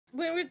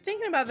when we're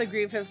thinking about the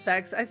grief of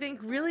sex, I think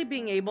really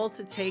being able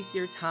to take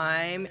your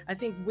time. I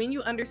think when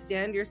you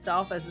understand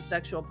yourself as a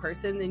sexual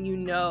person, then you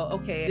know,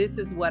 okay, this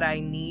is what I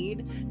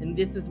need and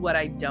this is what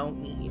I don't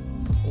need.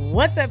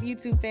 What's up,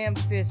 YouTube fam?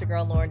 This is your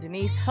girl, Loryn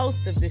Denise,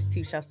 host of this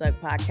Two Shall Suck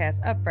podcast,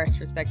 a fresh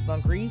perspective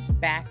on grief,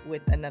 back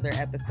with another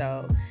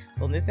episode.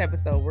 So in this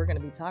episode, we're going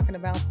to be talking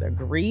about the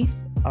grief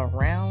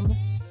around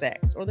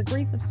sex, or the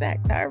grief of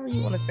sex, however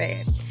you want to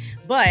say it.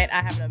 But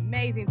I have an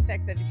amazing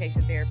sex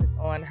education therapist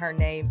on. Her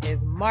name is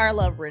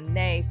Marla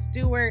Renee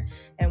Stewart,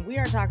 and we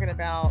are talking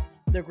about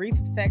the grief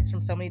of sex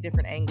from so many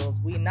different angles.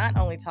 We not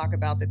only talk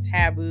about the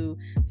taboo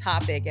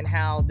topic and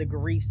how the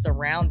grief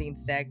surrounding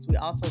sex, we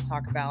also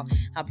talk about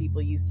how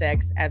people use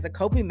sex as a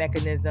coping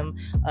mechanism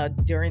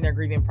during their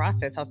grieving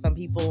process, how some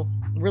people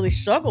really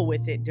struggle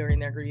with it during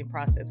their grieving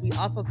process. We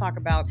also talk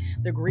about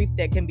the grief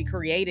that can be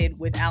created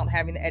without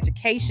having the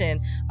education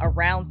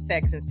around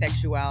sex and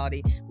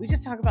sexuality. We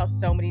just talk about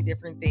so many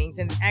different things,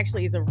 and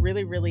actually it's a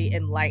really, really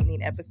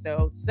enlightening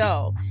episode.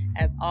 So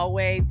as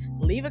always,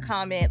 leave a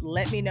comment.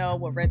 Let me know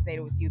what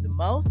resonated with you the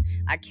most.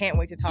 I can't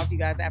wait to talk to you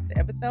guys after the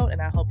episode, and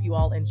I hope you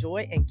all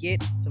enjoy and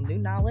get some new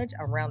knowledge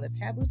around the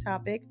taboo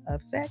topic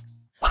of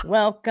sex.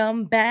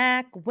 Welcome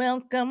back,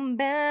 welcome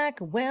back,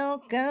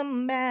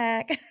 welcome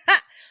back.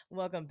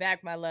 Welcome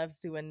back, my loves,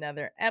 to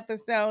another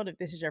episode. If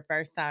this is your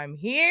first time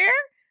here,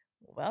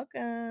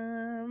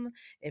 welcome.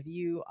 If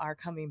you are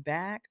coming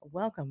back,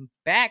 welcome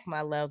back,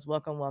 my loves.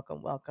 Welcome,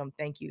 welcome, welcome.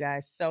 Thank you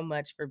guys so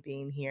much for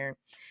being here.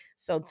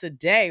 So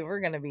today we're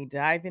going to be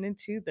diving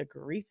into the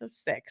grief of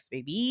sex,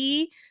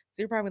 baby.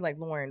 So you're probably like,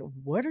 Loryn,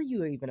 what are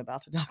you even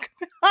about to talk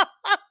about?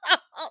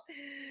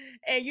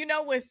 And you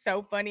know what's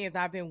so funny is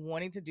I've been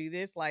wanting to do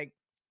this, like,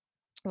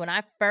 when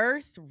I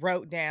first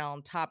wrote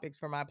down topics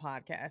for my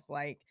podcast,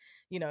 like,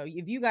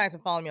 if you guys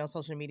have followed me on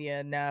social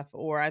media enough,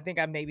 or I think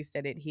I maybe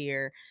said it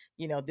here,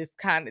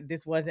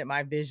 this wasn't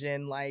my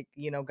vision. Like,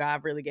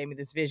 God really gave me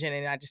this vision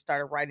and I just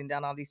started writing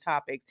down all these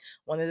topics.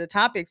 One of the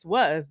topics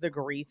was the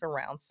grief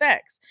around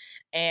sex.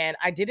 And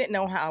I didn't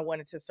know how I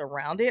wanted to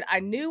surround it.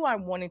 I knew I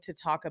wanted to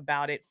talk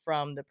about it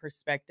from the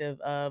perspective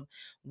of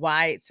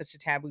why it's such a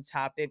taboo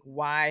topic.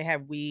 Why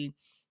have we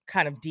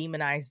kind of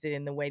demonized it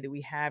in the way that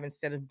we have,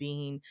 instead of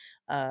being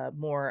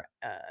more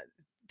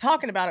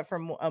talking about it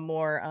from a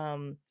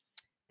more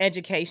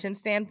education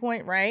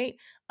standpoint, right?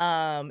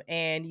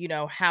 And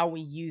how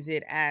we use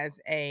it as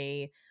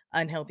a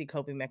unhealthy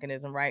coping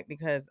mechanism, right?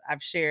 Because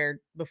I've shared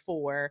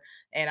before,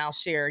 and I'll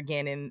share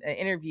again in an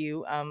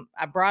interview.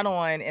 I brought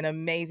on an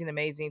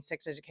amazing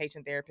sex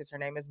education therapist. Her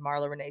name is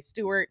Marla Renee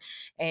Stewart,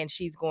 and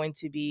she's going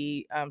to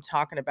be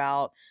talking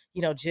about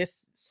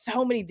just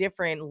so many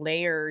different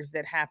layers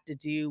that have to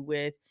do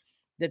with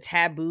the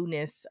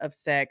taboo-ness of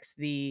sex,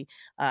 the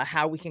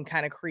how we can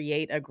kind of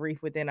create a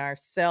grief within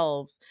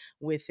ourselves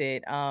with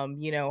it.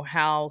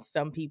 How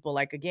some people,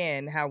 like,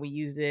 again, how we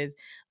use this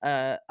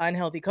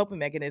unhealthy coping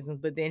mechanisms,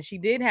 but then she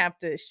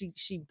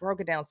broke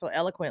it down so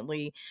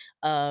eloquently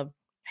of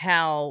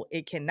how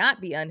it cannot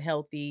be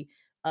unhealthy,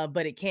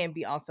 but it can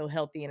be also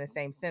healthy in the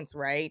same sense,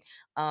 right?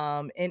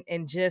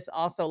 And just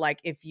also, like,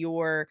 if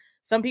you're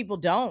some people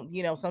don't,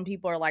 some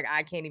people are like,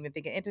 I can't even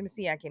think of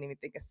intimacy, I can't even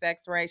think of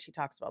sex, right? She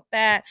talks about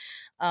that.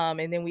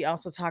 And then we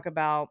also talk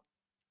about,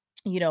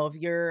 if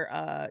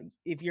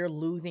you're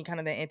losing kind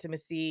of the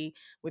intimacy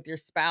with your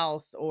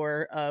spouse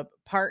or a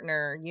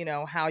partner,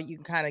 how you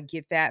can kind of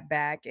get that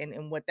back,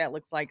 and what that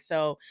looks like.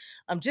 So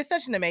just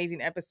such an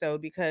amazing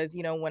episode, because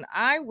when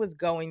I was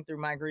going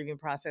through my grieving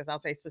process, I'll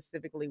say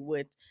specifically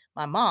with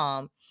my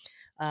mom,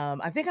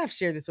 I think I've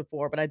shared this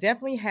before, but I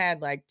definitely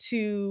had like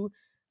two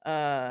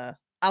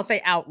I'll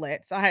say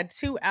outlets. I had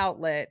two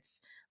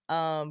outlets,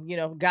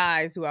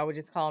 guys who I would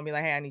just call and be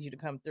like, hey, I need you to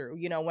come through.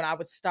 When I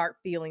would start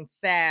feeling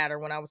sad, or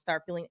when I would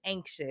start feeling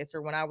anxious,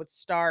 or when I would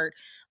start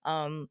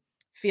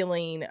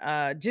feeling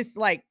just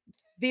like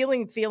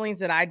feeling feelings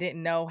that I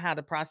didn't know how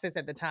to process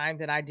at the time,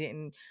 that I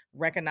didn't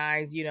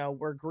recognize,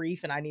 were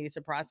grief, and I needed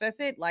to process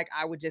it. Like,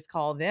 I would just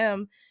call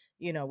them,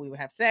 we would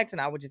have sex,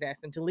 and I would just ask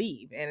them to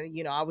leave.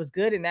 And, I was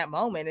good in that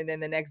moment. And then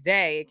the next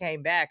day it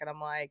came back, and I'm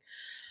like,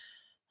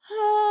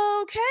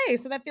 okay,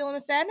 so that feeling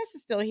of sadness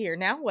is still here.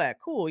 Now what?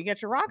 Cool. You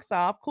got your rocks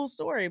off. Cool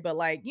story. But,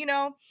 like,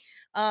 and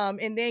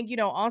then,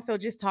 also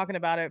just talking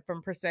about it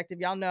from perspective,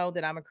 y'all know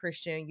that I'm a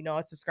Christian,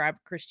 I subscribe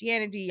to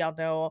Christianity. Y'all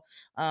know,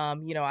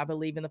 I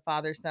believe in the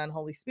Father, Son,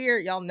 Holy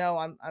Spirit. Y'all know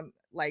I'm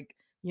like,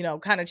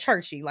 kind of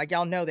churchy, like,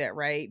 y'all know that,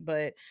 right?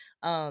 But,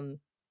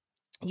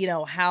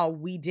 how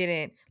we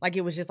didn't, like,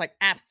 it was just like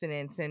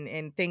abstinence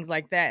and things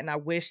like that. And I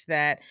wish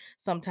that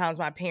sometimes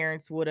my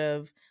parents would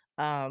have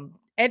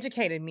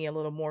educated me a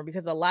little more,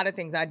 because a lot of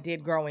things I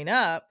did growing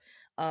up,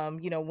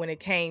 when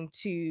it came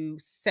to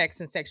sex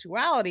and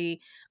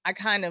sexuality, I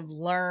kind of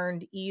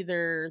learned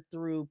either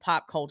through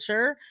pop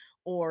culture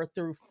or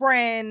through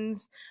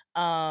friends,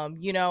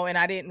 and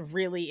I didn't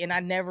really, and I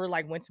never,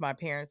 like, went to my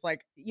parents,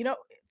 like,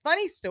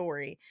 funny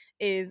story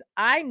is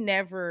I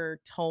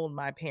never told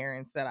my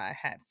parents that I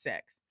had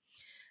sex.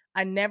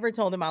 I never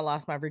told him I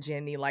lost my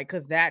virginity, like,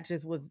 cause that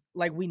just was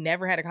like, we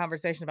never had a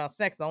conversation about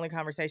sex. The only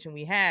conversation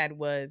we had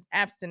was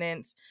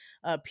abstinence,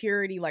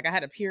 purity. Like, I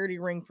had a purity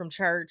ring from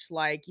church,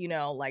 like,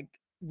 like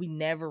we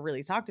never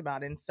really talked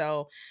about it. And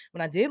so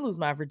when I did lose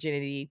my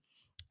virginity,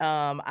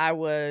 I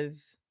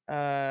was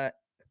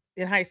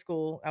in high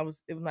school. It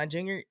was my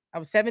junior, I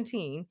was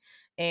 17,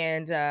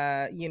 and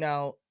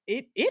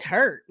it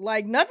hurt.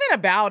 Like, nothing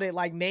about it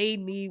like made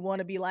me want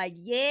to be like,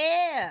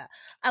 yeah,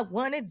 I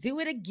want to do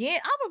it again.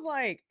 I was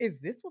like, is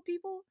this what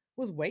people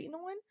was waiting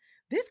on?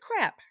 This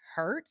crap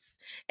hurts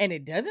and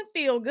it doesn't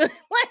feel good.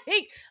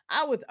 Like,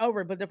 I was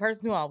over it. But the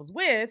person who I was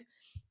with,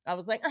 I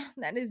was like, "Oh,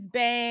 that is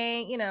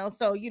bang,"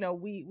 So,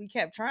 we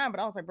kept trying, but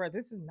I was like, bro,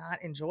 this is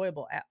not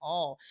enjoyable at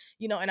all,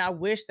 And I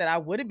wish that I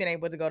would have been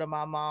able to go to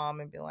my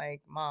mom and be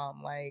like,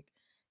 "Mom, like,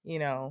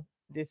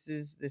 this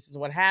is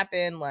what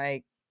happened.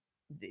 Like,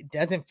 it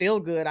doesn't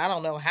feel good. I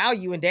don't know how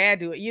you and dad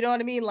do it." You know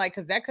what I mean? Like,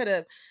 because that could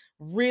have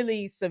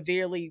really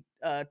severely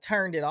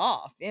turned it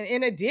off.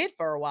 And it did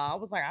for a while. I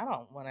was like, I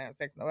don't want to have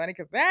sex with nobody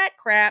because that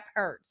crap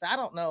hurts. I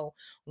don't know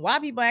why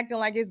people acting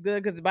like it's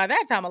good. Because by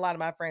that time, a lot of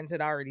my friends had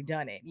already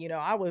done it.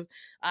 I was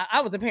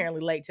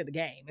apparently late to the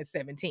game at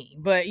 17.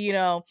 But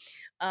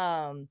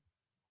um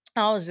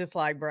I was just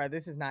like, "Bruh,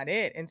 this is not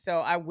it." And so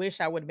I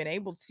wish I would have been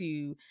able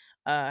to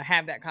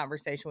have that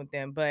conversation with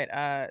them. But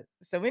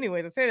so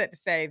anyways, I say that to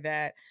say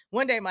that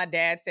one day my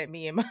dad sat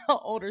me and my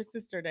older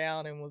sister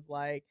down and was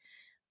like,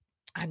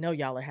 "I know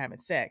y'all are having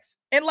sex."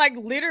 And like,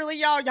 literally,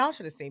 y'all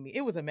should have seen me.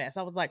 It was a mess.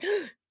 I was like,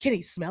 "Can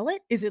he smell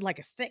it? Is it like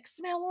a sex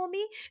smell on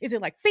me? Is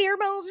it like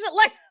pheromones?"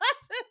 Like,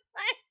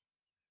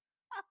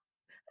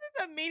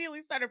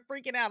 immediately started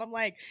freaking out. I'm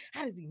like,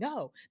 how does he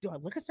know? Do I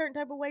look a certain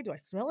type of way? Do I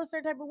smell a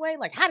certain type of way?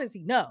 Like, how does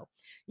he know?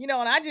 And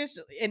I just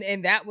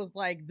and that was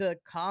like the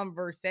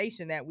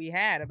conversation that we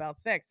had about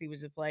sex. He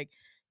was just like,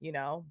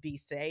 be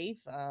safe,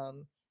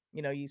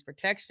 use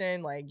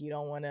protection, like you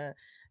don't want to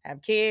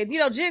have kids,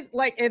 just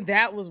like, and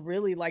that was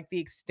really like the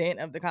extent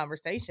of the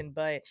conversation.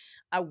 But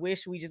I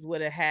wish we just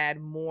would have had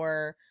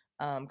more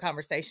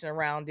conversation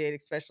around it,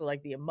 especially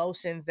like the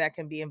emotions that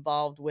can be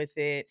involved with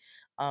it,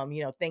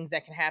 things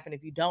that can happen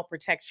if you don't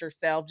protect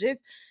yourself.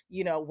 Just,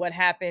 what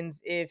happens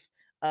if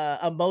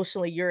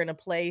emotionally you're in a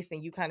place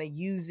and you kind of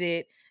use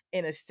it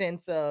in a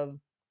sense of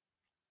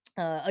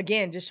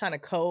again, just trying to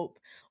cope,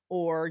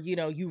 or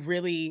you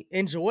really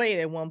enjoy it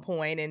at one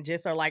point and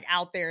just are like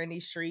out there in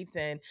these streets.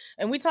 And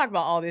we talk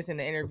about all this in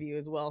the interview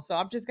as well. So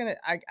I'm just gonna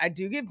I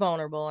do get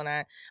vulnerable, and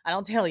I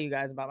don't tell you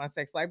guys about my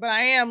sex life, but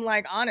I am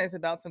like honest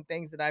about some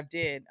things that I've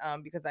did,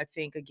 because I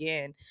think,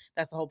 again,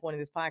 that's the whole point of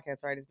this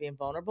podcast, right, is being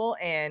vulnerable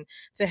and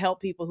to help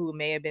people who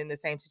may have been in the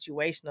same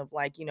situation of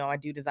like, I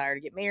do desire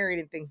to get married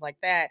and things like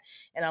that.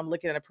 And I'm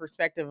looking at a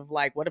perspective of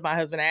like, what if my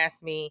husband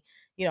asked me,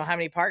 how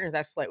many partners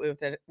I've slept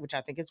with, which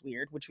I think is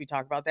weird, which we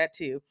talk about that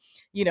too.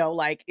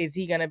 Like, is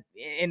he gonna?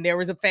 And there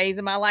was a phase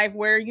in my life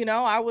where,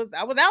 I was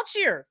out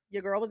here.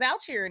 Your girl was out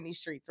here in these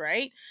streets,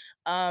 right?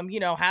 How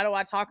do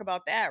I talk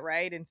about that,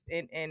 right?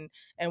 And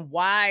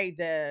why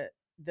the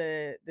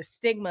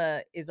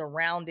stigma is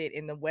around it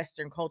in the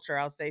Western culture,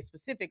 I'll say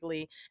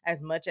specifically,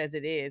 as much as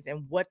it is,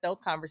 and what those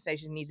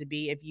conversations need to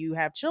be if you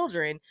have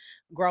children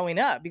growing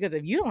up. Because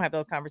if you don't have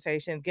those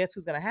conversations, guess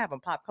who's gonna have them?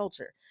 Pop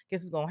culture.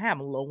 Guess who's gonna have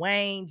them? Lil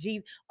Wayne,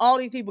 G, all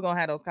these people gonna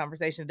have those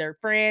conversations. They're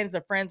friends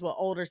with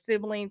older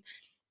siblings.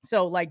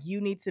 So like,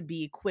 you need to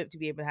be equipped to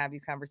be able to have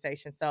these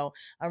conversations. So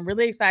I'm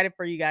really excited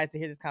for you guys to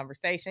hear this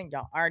conversation.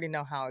 Y'all already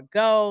know how it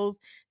goes.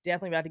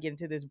 Definitely about to get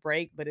into this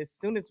break, but as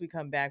soon as we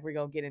come back, we're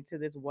gonna get into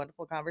this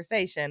wonderful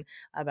conversation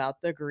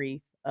about the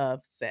grief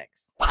of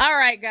sex. All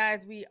right,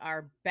 guys, we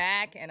are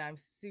back, and I'm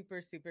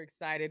super, super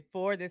excited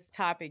for this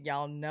topic.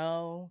 Y'all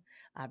know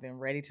I've been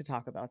ready to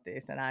talk about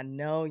this, and I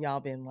know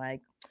y'all been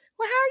like,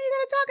 well, how are you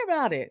going to talk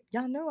about it?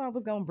 Y'all know I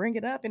was going to bring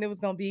it up and it was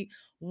going to be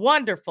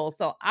wonderful.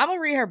 So I'm going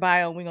to read her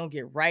bio and we're going to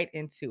get right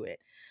into it.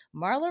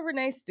 Marla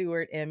Renee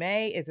Stewart,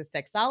 MA, is a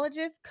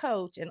sexologist,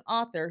 coach, and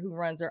author who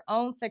runs her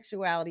own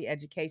sexuality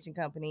education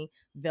company,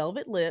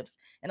 Velvet Lips,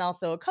 and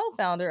also a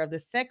co-founder of the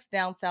Sex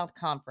Down South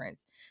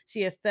Conference.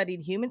 She has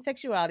studied human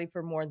sexuality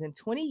for more than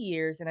 20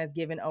 years and has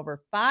given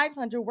over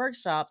 500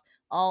 workshops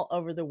all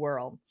over the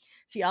world.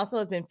 She also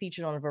has been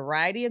featured on a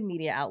variety of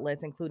media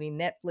outlets, including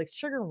Netflix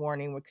Trigger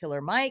Warning with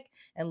Killer Mike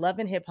and Love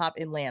and Hip Hop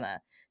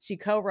Atlanta. She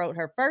co-wrote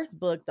her first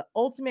book, The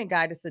Ultimate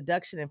Guide to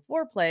Seduction and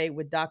Foreplay,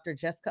 with Dr.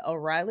 Jessica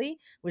O'Reilly,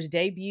 which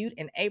debuted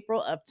in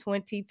April of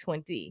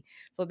 2020.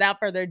 So without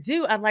further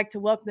ado, I'd like to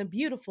welcome the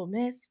beautiful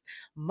Miss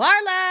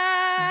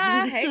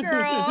Marla. Hey,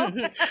 girl.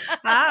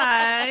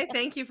 Hi,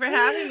 thank you for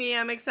having me.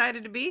 I'm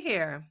excited to be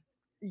here.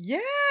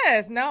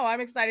 Yes, no, I'm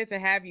excited to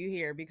have you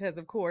here because,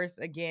 of course,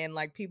 again,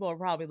 like, people are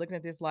probably looking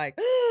at this like,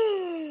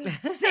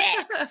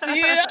 sex,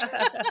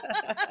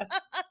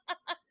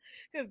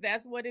 because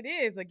that's what it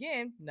is.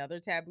 Again, another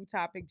taboo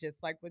topic,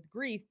 just like with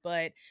grief.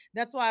 But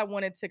that's why I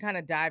wanted to kind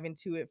of dive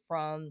into it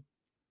from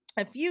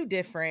a few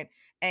different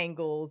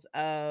angles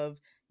of,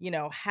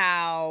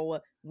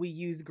 how we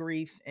use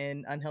grief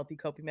and unhealthy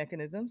coping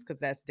mechanisms, because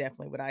that's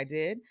definitely what I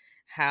did.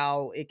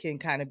 How it can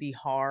kind of be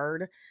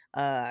hard,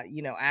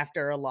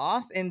 after a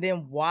loss, and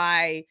then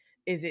why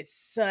is it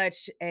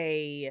such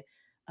a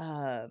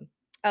uh,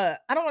 I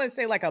don't want to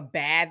say like a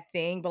bad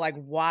thing, but like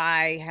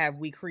why have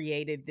we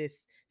created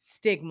this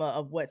stigma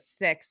of what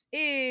sex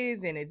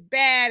is and it's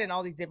bad and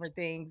all these different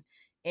things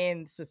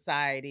in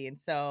society? And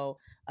so,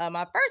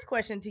 my first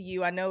question to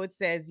you, I know it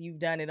says you've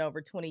done it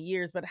over 20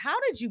 years, but how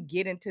did you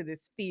get into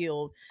this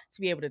field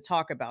to be able to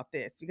talk about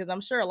this? Because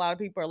I'm sure a lot of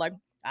people are like,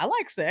 I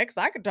like sex,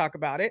 I could talk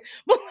about it.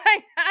 But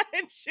like, how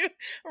did you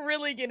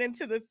really get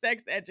into the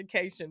sex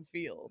education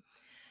field?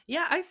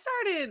 Yeah, I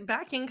started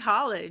back in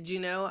college.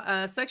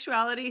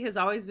 Sexuality has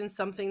always been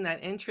something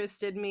that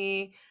interested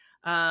me.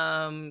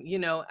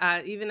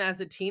 Even as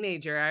a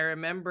teenager, I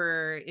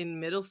remember in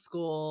middle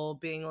school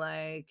being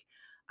like,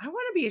 I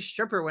want to be a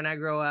stripper when I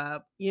grow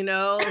up.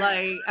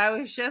 Like I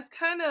was just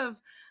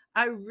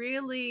I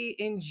really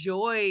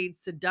enjoyed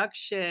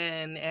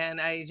seduction,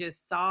 and I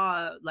just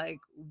saw like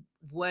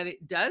what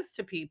it does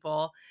to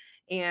people.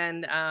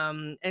 And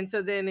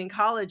so then in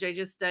college I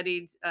just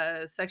studied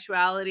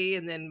sexuality,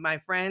 and then my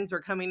friends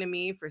were coming to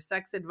me for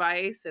sex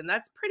advice, and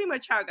that's pretty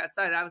much how it got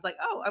started. I was like,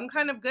 oh, I'm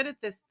kind of good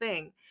at this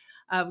thing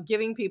of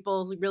giving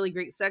people really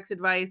great sex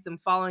advice, them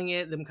following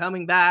it, them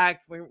coming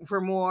back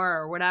for more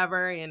or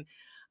whatever. And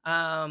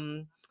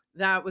um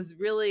that was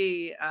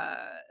really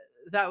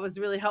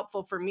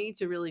helpful for me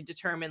to really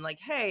determine, like,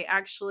 hey,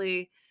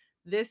 actually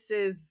this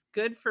is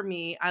good for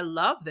me. I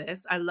love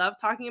this. I love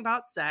talking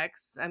about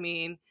sex. I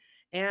mean,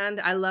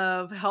 and I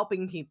love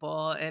helping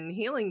people and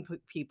healing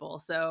people.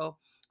 So,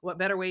 what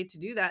better way to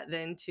do that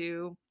than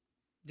to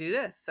do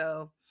this?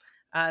 So,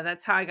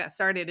 that's how I got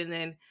started. And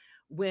then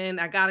when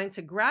I got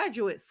into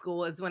graduate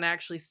school is when I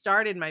actually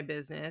started my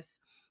business,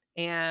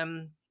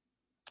 and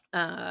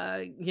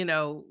uh, you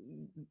know,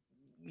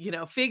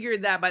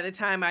 figured that by the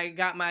time I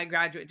got my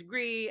graduate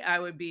degree, I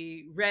would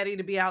be ready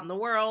to be out in the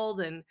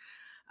world. And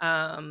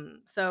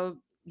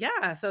so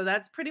yeah, so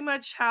that's pretty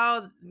much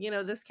how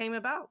this came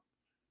about.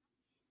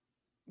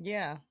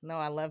 Yeah, no,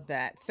 I love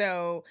that.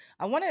 So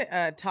I want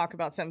to talk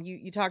about something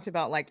you talked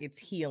about, like it's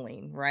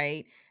healing,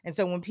 right? And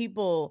so when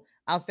people,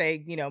 I'll say,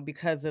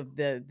 because of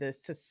the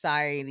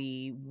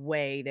society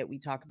way that we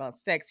talk about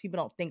sex, people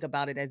don't think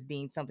about it as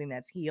being something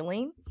that's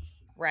healing,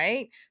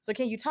 right? So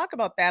can you talk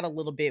about that a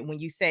little bit when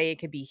you say it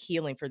could be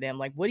healing for them?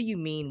 Like, what do you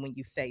mean when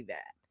you say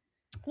that?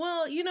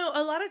 Well,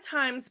 a lot of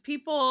times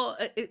people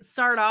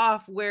start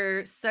off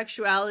where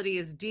sexuality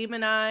is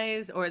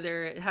demonized, or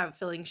they have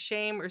feeling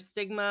shame or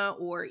stigma,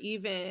 or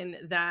even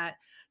that,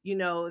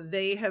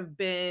 they have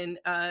been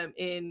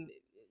in,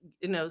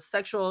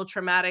 sexual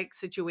traumatic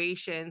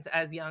situations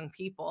as young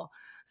people.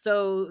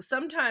 So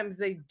sometimes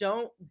they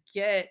don't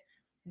get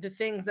the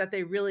things that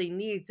they really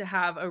need to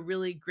have a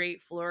really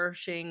great,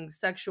 flourishing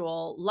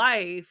sexual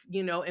life,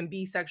 and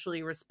be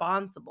sexually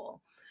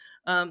responsible.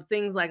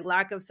 Things like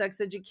lack of sex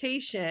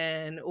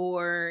education,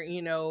 or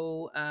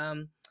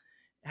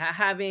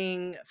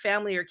having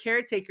family or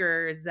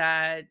caretakers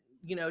that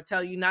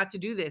tell you not to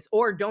do this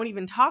or don't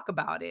even talk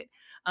about it,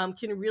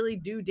 can really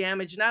do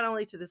damage, not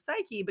only to the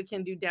psyche, but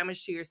can do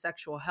damage to your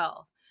sexual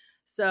health.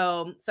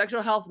 So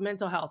sexual health,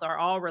 mental health are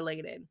all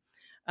related.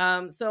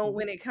 So Mhm.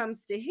 when it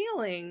comes to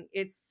healing,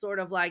 it's sort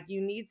of like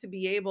you need to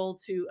be able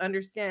to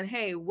understand,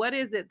 hey, what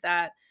is it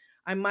that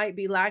I might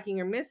be lacking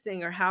or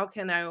missing, or how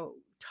can I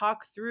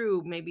talk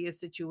through maybe a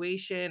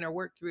situation or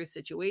work through a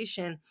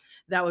situation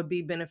that would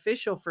be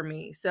beneficial for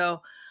me.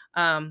 So,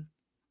 um,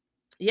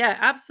 yeah,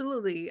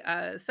 absolutely.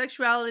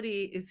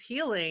 Sexuality is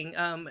healing,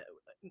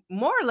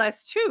 more or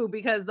less too,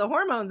 because the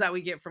hormones that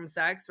we get from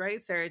sex, right?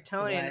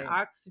 Serotonin, Right.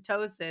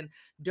 oxytocin,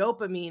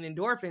 dopamine,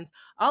 endorphins,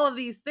 all of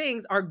these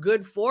things are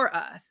good for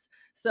us.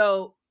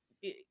 So,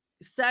 i-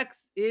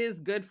 sex is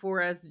good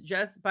for us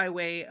just by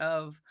way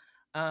of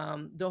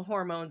the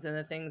hormones and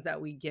the things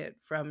that we get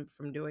from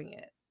doing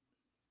it.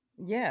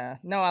 Yeah,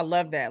 no, I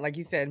love that. Like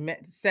you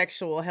said,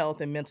 sexual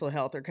health and mental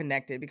health are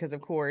connected because, of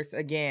course,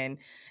 again,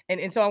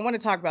 and so I want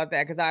to talk about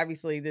that because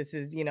obviously this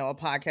is, a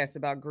podcast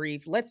about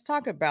grief. Let's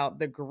talk about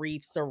the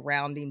grief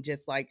surrounding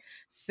just like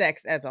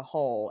sex as a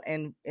whole,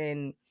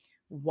 and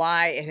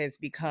why it has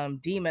become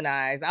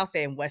demonized. I'll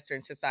say in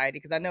Western society,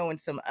 because I know in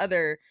some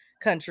other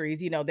countries,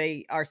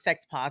 they are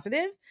sex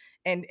positive,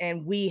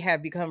 and we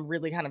have become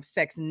really kind of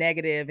sex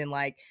negative and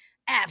like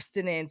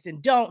abstinence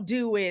and don't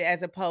do it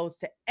as opposed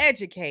to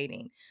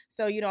educating.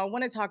 So, I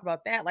want to talk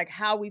about that, like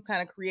how we've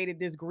kind of created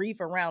this grief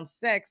around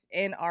sex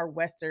in our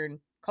Western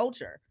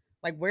culture.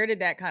 Like, where did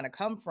that kind of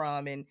come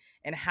from, and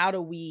how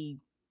do we,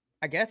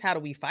 I guess, how do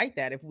we fight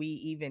that if we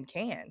even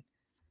can?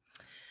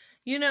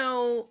 You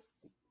know,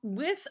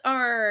 with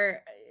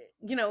our,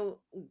 you know,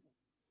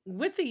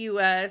 with the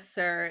US,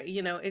 or,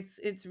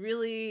 it's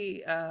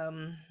really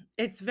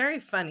it's very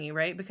funny,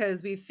 right?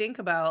 Because we think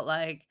about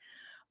like,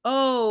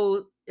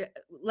 oh,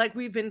 like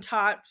we've been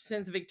taught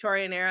since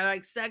Victorian era,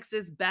 like sex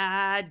is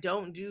bad,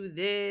 don't do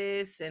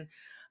this. And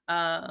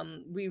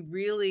we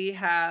really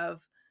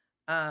have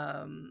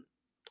um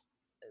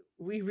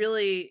we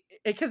really,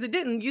 because it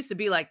didn't used to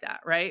be like that,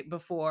 right?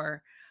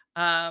 Before.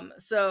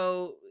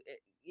 So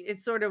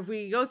it's sort of,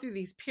 we go through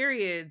these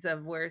periods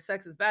of where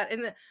sex is bad.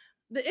 And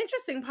the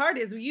interesting part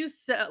is we use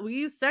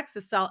sex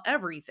to sell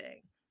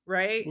everything,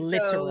 right? So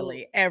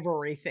Literally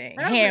everything,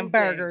 everything.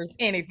 hamburgers,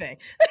 anything.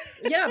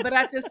 Yeah, but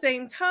at the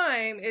same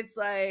time, it's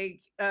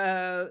like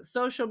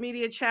social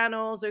media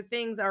channels or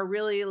things are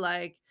really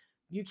like,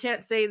 you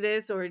can't say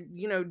this, or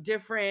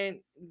different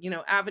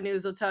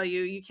avenues will tell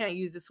you you can't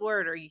use this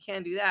word or you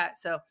can't do that.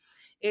 So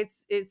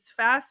it's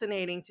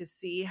fascinating to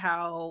see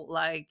how,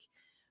 like,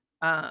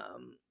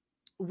 um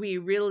we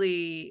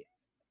really,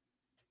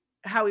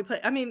 how we play.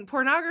 I mean,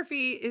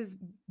 pornography is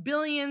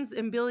billions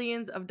and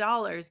billions of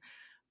dollars.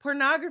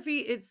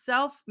 Pornography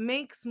itself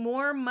makes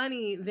more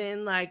money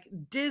than like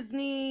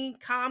Disney,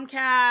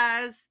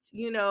 Comcast,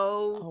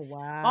 Oh,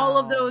 all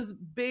of wow. those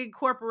big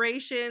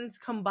corporations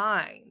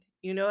combined.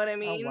 You know what I Oh,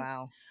 mean?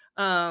 wow.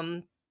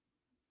 Um,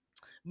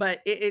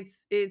 but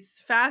it's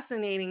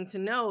fascinating to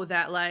know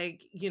that,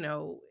 like,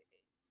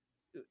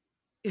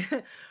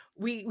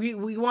 we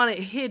want it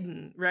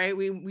hidden, right?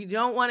 We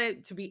don't want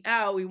it to be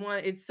out. We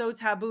want, it's so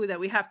taboo that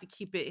we have to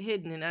keep it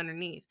hidden and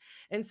underneath.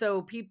 And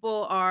so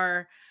people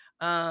are,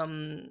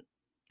 um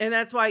and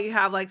that's why you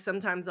have, like,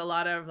 sometimes a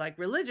lot of like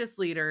religious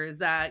leaders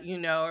that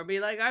are be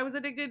like, I was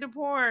addicted to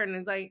porn. And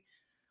it's like,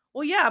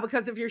 well, yeah,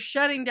 because if you're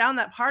shutting down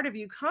that part of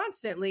you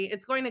constantly,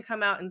 it's going to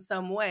come out in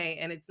some way,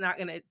 and it's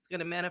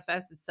gonna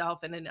manifest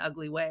itself in an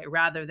ugly way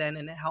rather than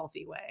in a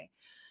healthy way.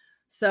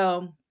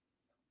 So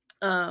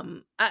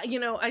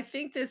I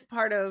think this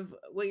part of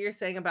what you're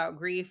saying about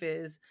grief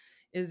is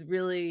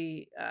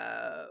really,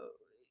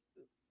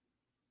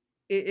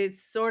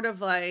 it's sort of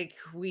like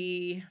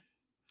we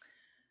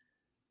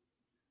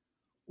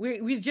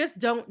just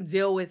don't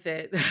deal with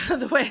it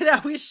the way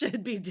that we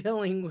should be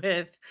dealing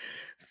with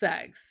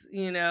sex.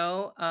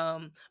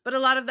 But a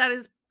lot of that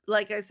is,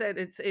 like I said,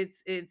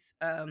 it's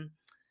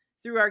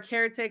through our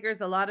caretakers.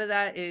 A lot of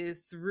that is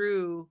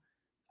through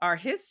our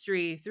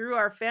history, through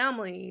our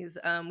families.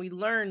 We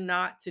learn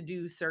not to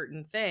do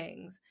certain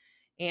things.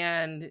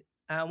 And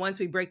once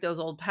we break those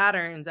old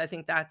patterns, I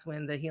think that's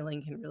when the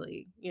healing can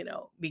really,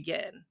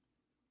 begin.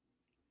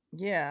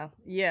 Yeah,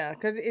 yeah,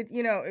 because it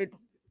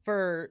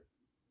for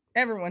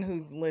everyone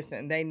who's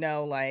listened, they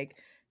know, like,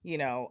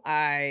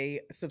 I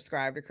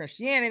subscribe to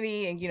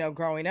Christianity, and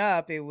growing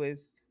up, it was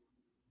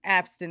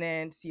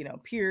abstinence,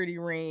 purity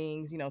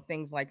rings,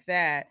 things like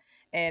that.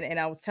 And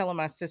I was telling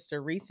my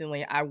sister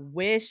recently, I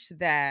wish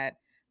that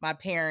my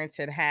parents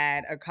had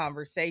had a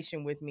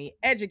conversation with me,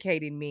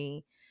 educating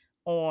me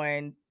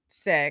on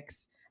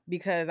sex,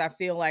 because I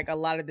feel like a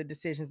lot of the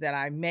decisions that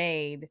I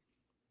made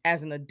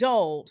as an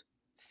adult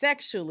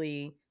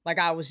sexually, like,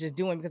 I was just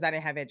doing because I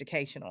didn't have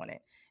education on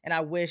it. And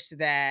I wish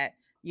that,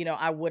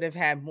 I would have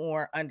had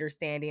more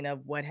understanding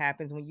of what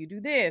happens when you do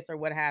this, or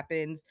what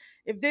happens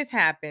if this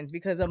happens,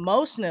 because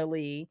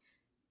emotionally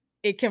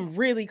it can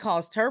really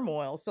cause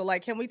turmoil. So,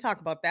 like, can we talk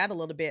about that a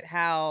little bit?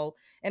 How,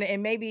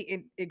 and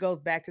maybe it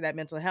goes back to that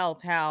mental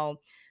health, how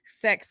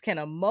sex can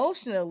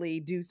emotionally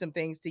do some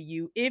things to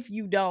you if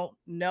you don't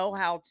know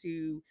how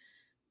to,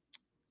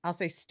 I'll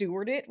say,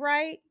 steward it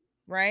right,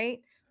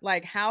 right?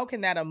 Like, how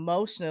can that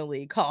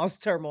emotionally cause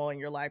turmoil in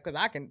your life? Because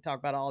I can talk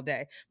about it all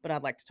day, but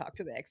I'd like to talk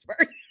to the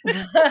expert.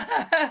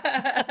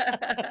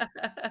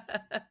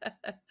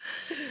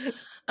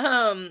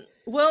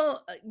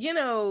 Well,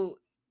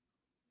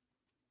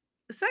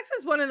 sex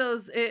is one of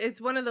those, it's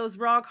one of those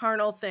raw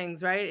carnal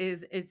things, right?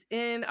 Is It's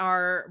in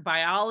our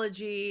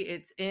biology,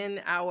 it's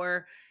in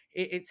our,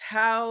 it's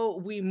how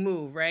we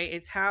move, right?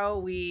 It's how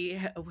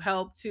we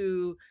help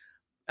to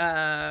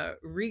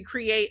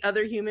recreate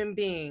other human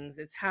beings.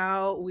 It's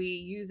how we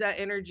use that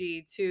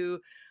energy to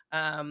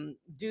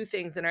do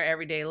things in our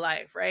everyday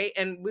life, right?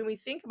 And when we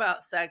think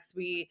about sex,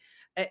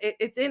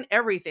 it's in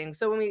everything.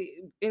 So when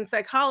we, in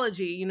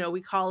psychology,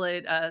 we call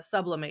it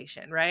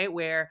sublimation, right?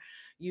 Where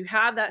you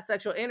have that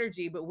sexual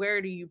energy, but where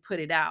do you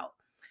put it out?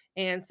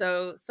 And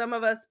so some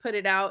of us put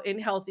it out in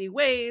healthy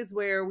ways,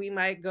 where we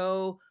might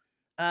go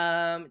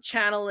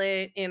channel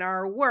it in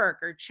our work,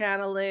 or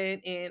channel it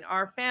in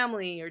our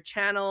family, or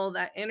channel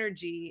that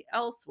energy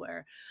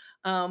elsewhere.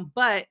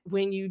 But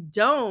when you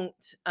don't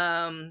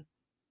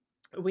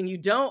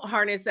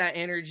harness that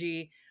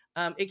energy,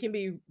 it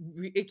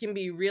can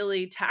be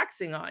really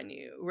taxing on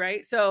you,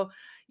 right? So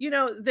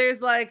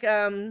there's like,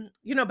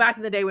 back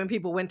in the day when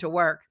people went to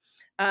work,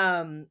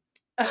 um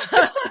Just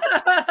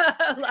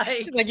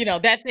like, like,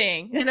 that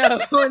thing.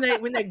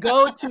 when they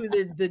go to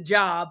the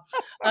job,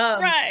 um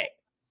Right.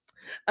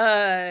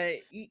 a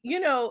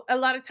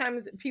lot of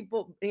times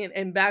people,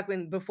 and back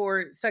when,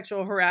 before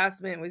sexual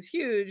harassment was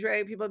huge,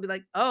 right? People would be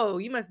like, oh,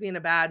 you must be in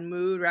a bad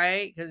mood,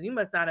 right? Because you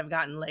must not have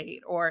gotten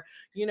laid. Or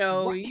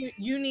Right.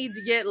 you need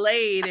to get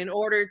laid in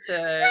order to,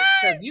 Right.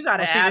 because you got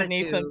Oh, an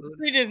attitude.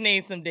 she just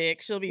needs some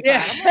dick. She'll be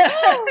Yeah. fine. I'm like,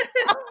 oh.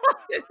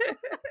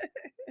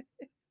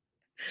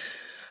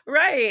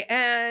 Right.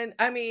 And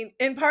I mean,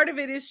 and part of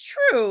it is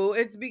true.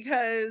 It's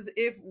because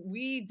if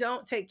we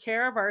don't take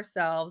care of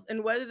ourselves,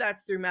 and whether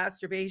that's through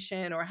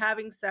masturbation or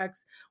having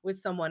sex with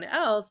someone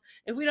else,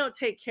 if we don't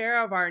take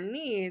care of our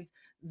needs,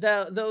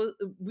 those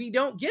we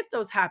don't get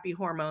those happy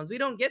hormones. We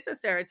don't get the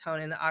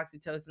serotonin, the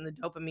oxytocin, the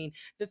dopamine,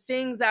 the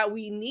things that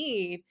we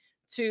need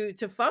to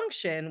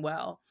function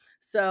well.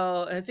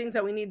 So things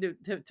that we need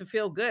to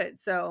feel good.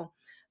 So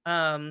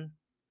um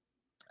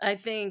I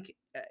think,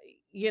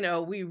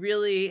 we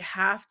really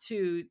have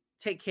to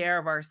take care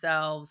of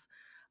ourselves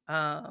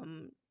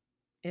um,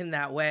 in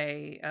that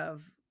way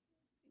of,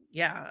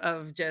 yeah,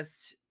 of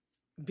just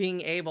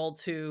being able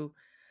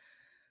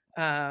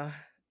uh,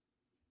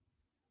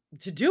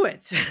 to do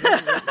it.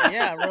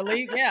 Yeah,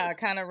 release, yeah,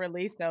 kind of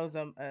release those,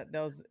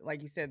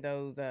 like you said,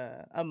 those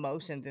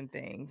emotions and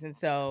things. And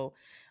so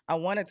I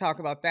want to talk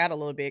about that a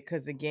little bit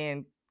because,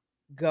 again,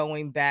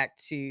 going back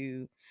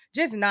to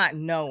just not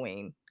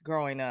knowing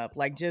growing up,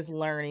 like just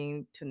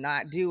learning to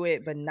not do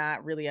it, but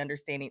not really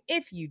understanding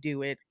if you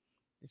do it,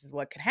 this is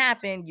what could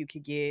happen. You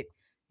could get,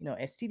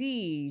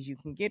 STDs, you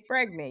can get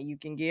pregnant, you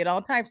can get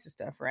all types of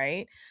stuff,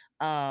 right?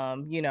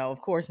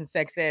 Of course, in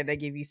sex ed, they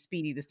give you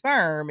Speedy the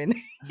sperm, and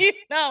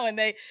and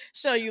they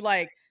show you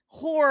like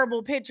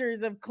horrible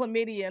pictures of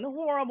chlamydia and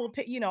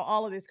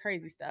all of this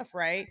crazy stuff,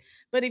 right?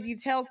 But if you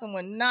tell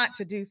someone not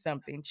to do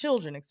something,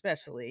 children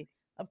especially,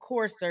 of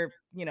course they're,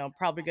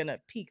 probably gonna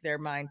pique their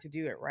mind to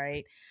do it,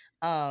 right?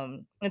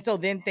 And so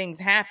then things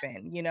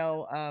happen,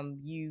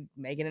 you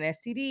make it an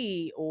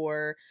STD,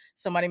 or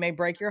somebody may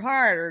break your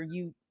heart, or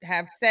you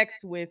have sex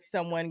with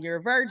someone, you're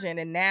a virgin,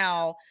 and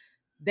now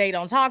they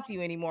don't talk to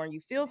you anymore and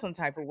you feel some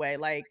type of way.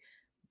 Like,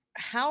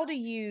 how do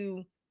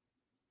you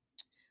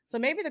so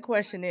maybe the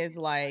question is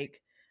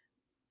like,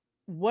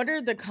 what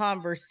are the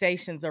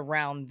conversations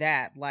around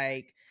that?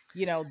 Like,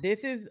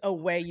 this is a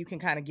way you can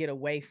kind of get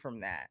away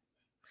from that.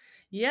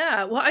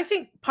 Yeah, well, I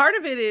think part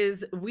of it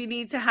is we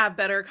need to have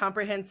better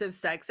comprehensive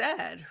sex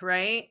ed,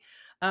 right?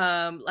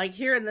 Like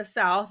here in the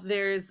South,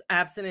 there's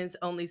abstinence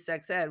only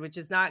sex ed, which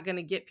is not going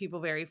to get people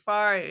very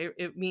far.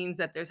 It means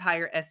that there's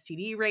higher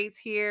STD rates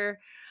here.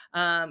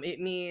 It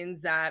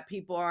means that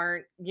people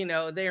aren't,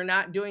 they're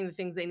not doing the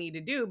things they need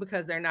to do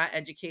because they're not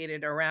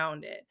educated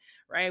around it,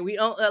 right?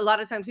 A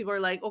lot of times people are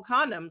like, oh,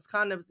 condoms,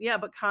 yeah,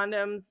 but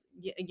condoms,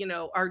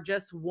 are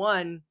just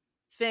one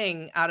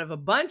thing out of a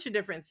bunch of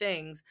different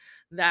things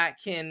that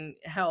can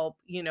help,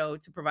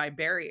 to provide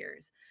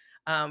barriers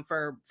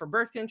for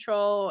birth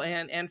control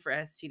and for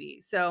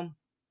STD. So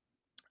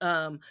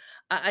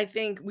I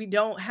think we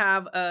don't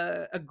have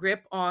a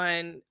grip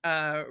on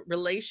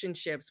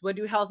relationships. What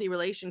do healthy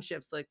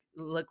relationships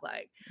look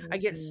like? I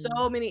get Mm.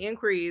 so many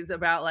inquiries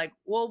about like,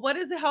 well, what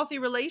is a healthy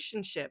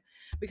relationship?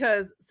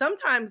 Because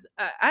sometimes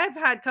I've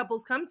had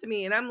couples come to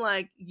me and I'm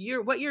like,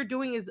 what you're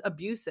doing is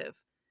abusive.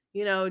 Do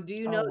you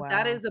Oh, know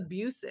that wow. is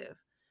abusive?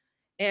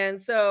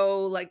 And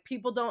so like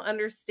people don't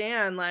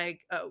understand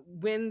like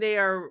when they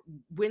are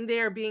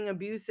being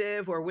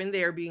abusive or when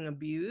they are being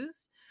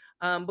abused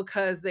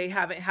because they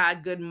haven't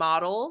had good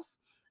models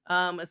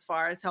as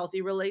far as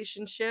healthy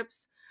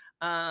relationships.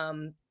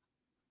 Um,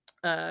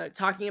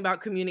 Talking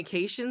about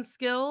communication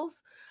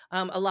skills.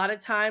 A lot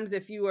of times,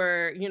 if you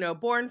are,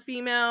 born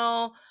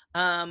female,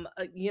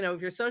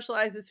 if you're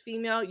socialized as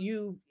female,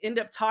 you end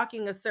up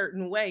talking a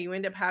certain way. You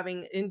end up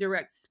having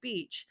indirect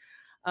speech.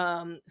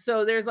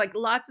 So there's like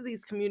lots of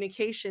these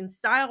communication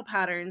style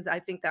patterns, I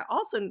think, that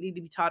also need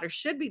to be taught or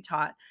should be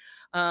taught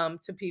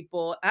to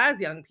people as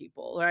young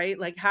people, right?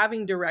 Like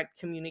having direct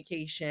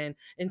communication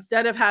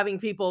instead of having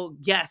people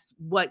guess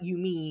what you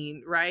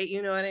mean, right?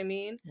 You know what I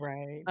mean?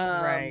 Right,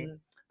 right.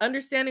 um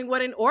Understanding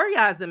what an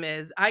orgasm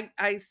is.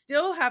 I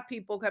still have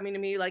people coming to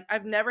me like,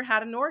 I've never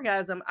had an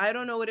orgasm, I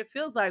don't know what it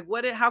feels like,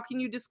 how can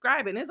you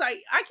describe it? And it's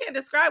like, I can't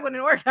describe what an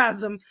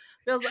orgasm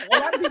feels like. A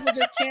lot of people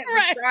just can't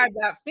Right, describe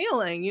that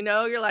feeling.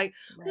 You're like,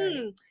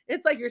 right.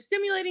 it's like you're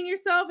stimulating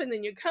yourself and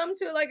then you come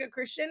to like a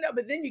crescendo,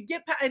 but then you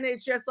and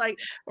it's just like,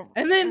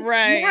 and then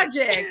Right.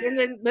 magic, and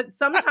then but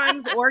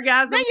sometimes Then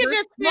orgasms you are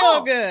just feel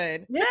small.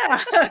 good.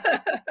 Yeah.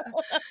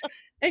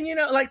 And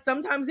like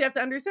sometimes you have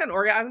to understand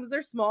orgasms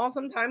are small,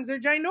 sometimes they're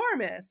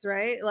ginormous,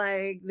 right?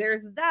 Like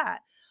there's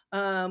that.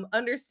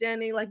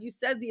 Understanding, like you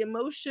said, the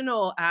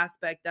emotional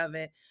aspect of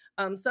it.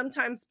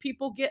 Sometimes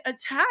people get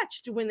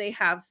attached when they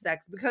have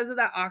sex because of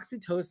that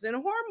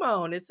oxytocin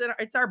hormone.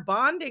 It's our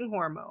bonding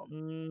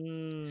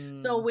hormone.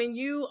 So Mm. when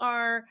you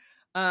are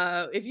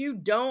if you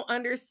don't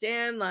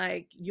understand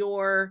like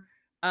your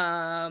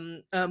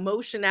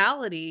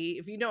emotionality,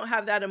 if you don't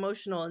have that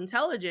emotional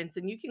intelligence,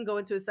 and you can go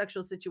into a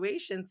sexual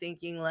situation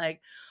thinking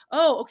like,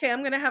 oh, okay,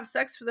 I'm going to have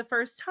sex for the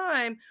first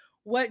time,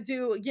 what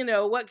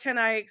can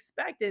I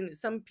expect? And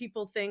some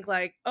people think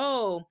like,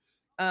 oh,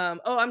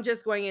 I'm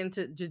just going in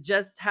to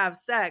just have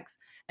sex,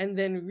 and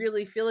then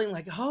really feeling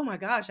like, oh my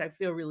gosh, I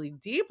feel really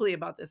deeply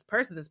about this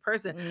person.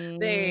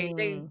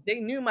 Mm. They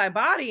knew my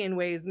body in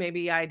ways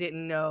maybe I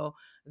didn't know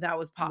that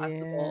was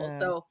possible. Yeah.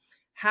 So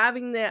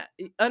having that,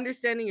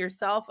 understanding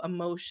yourself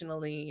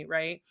emotionally,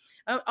 right?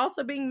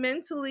 Also being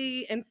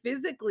mentally and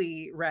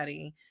physically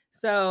ready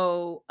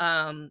So,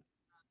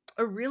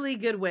 a really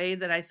good way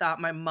that I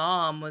thought my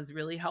mom was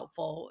really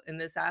helpful in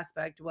this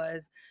aspect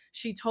was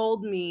she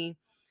told me,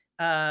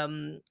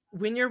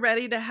 when you're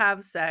ready to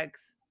have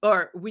sex,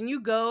 or when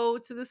you go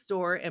to the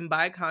store and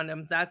buy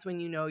condoms, that's when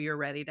you know you're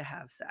ready to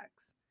have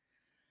sex.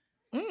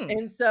 Mm.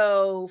 And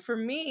so for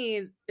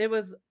me, it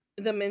was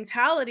the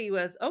mentality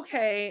was,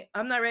 okay,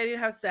 I'm not ready to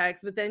have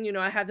sex. But then,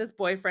 I had this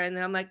boyfriend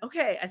and I'm like,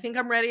 okay, I think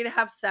I'm ready to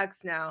have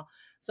sex now.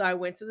 So I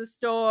went to the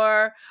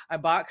store, I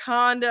bought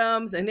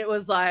condoms, and it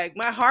was like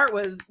my heart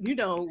was,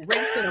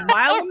 racing a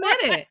mile a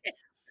minute.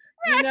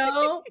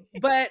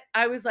 But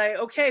I was like,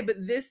 okay, but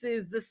this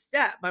is the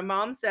step. My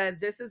mom said,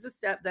 this is the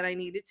step that I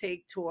need to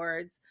take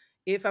towards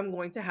if I'm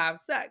going to have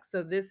sex.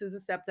 So this is the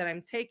step that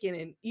I'm taking.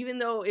 And even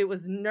though it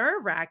was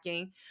nerve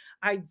wracking,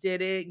 I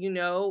did it.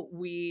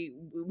 We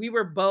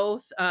were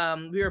both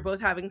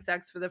having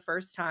sex for the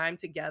first time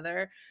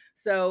together.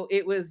 So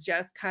it was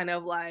just kind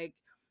of like,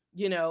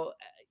 you know,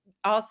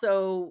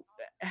 also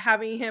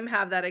having him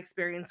have that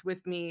experience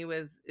with me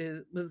was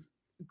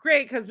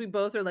great, because we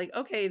both are like,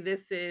 okay,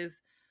 this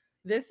is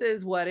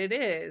what it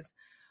is.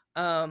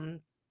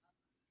 Um,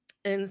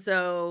 and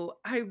so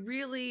I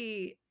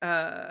really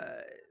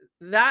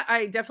that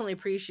I definitely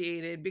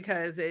appreciated,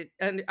 because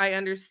and I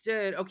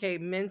understood, okay,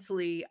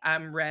 mentally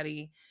I'm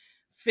ready.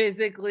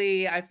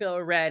 Physically, I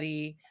feel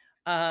ready.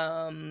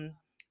 Um,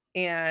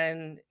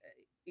 and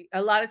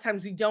a lot of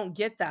times we don't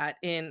get that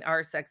in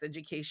our sex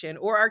education,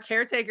 or our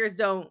caretakers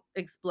don't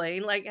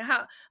explain like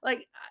how,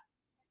 like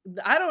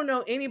I don't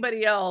know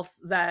anybody else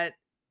that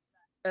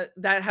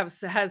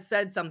has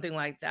said something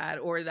like that,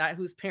 or that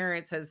whose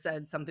parents has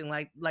said something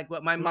like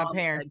what my My mom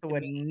parents said to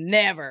would me.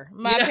 never.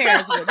 My Yeah.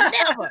 parents would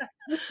never.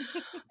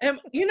 And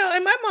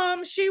my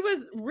mom, she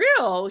was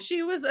real.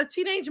 She was a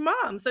teenage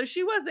mom. So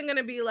she wasn't going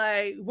to be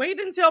like,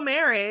 wait until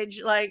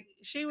marriage. Like,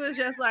 she was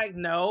just like,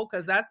 no,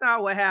 because that's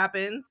not what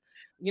happens.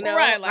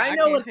 Right, like, I I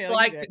know what can't it's tell you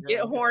like to that,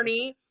 get girl, 'cause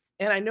horny,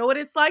 and I know what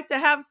it's like to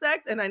have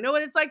sex, and I know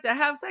what it's like to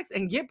have sex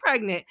and get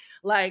pregnant,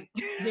 like,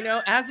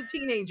 as a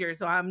teenager.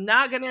 So I'm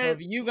not going so to. if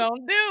you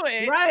gonna do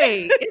it.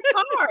 Right. It's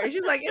hard.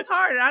 She's like, "It's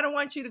hard, and I don't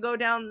want you to go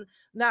down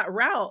that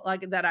route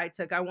like that I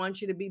took. I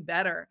want you to be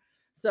better.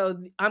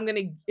 So I'm going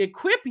to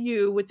equip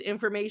you with the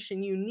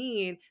information you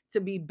need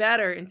to be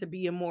better and to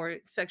be a more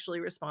sexually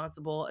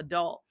responsible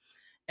adult."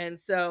 And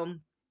so,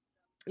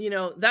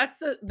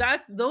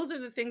 that's those are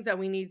the things that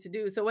we need to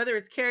do. So whether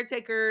it's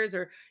caretakers,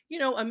 or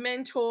a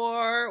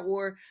mentor,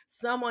 or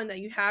someone that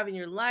you have in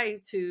your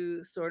life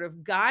to sort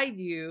of guide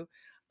you,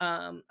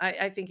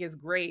 I think is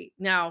great.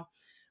 Now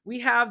we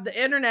have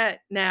the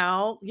internet.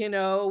 Now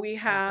we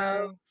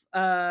have Okay.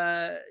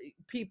 uh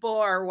people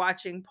are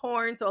watching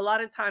porn, so a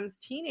lot of times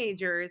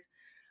teenagers.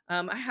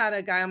 I had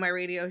a guy on my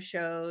radio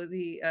show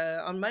the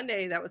on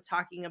Monday that was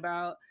talking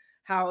about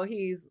how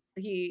his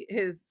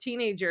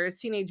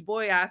teenage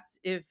boy asked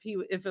if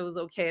it was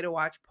okay to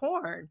watch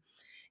porn.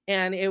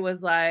 And it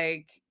was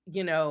like,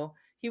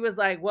 he was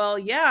like, well,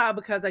 yeah,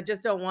 because I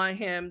just don't want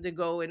him to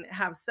go and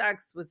have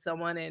sex with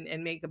someone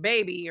and make a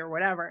baby or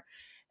whatever.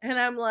 And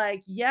I'm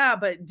like, yeah,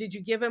 but did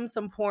you give him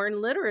some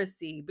porn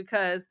literacy?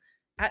 Because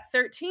at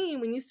 13,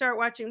 when you start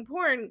watching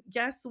porn,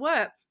 guess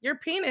what? Your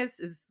penis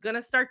is going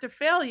to start to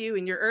fail you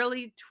in your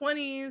early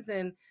 20s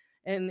and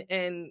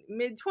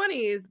mid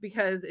 20s,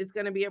 because it's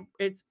going to be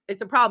it's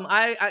a problem.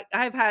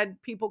 I've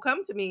had people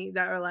come to me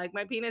that are like,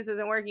 my penis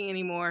isn't working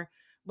anymore,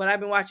 but I've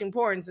been watching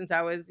porn since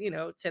I was, 10,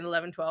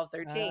 11, 12,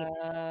 13.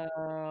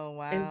 Oh,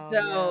 And wow,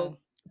 yeah. so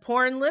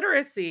porn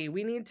literacy,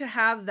 we need to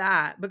have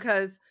that,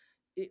 because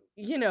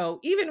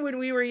even when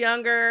we were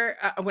younger,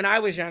 when I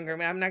was younger,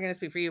 man, I'm not going to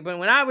speak for you, but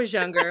when I was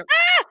younger,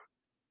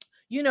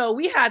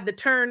 we had the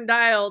turn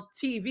dial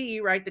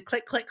TV, right? The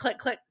click, click, click,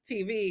 click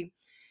TV.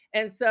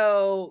 And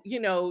so,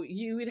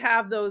 you would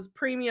have those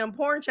premium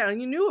porn channel.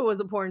 You knew it was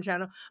a porn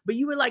channel, but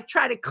you would like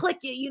try to click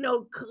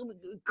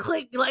it,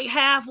 click like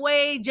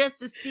halfway just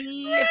to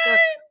see if the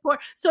porn.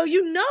 So,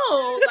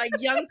 like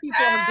young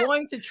people are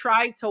going to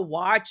try to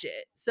watch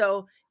it.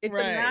 So it's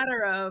a Right.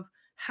 matter of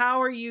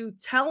how are you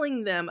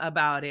telling them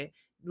about it,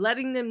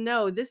 letting them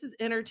know this is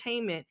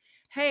entertainment.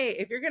 Hey,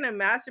 if you're going to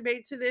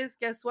masturbate to this,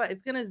 guess what?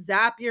 It's going to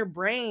zap your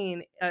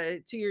brain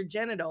to your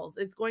genitals.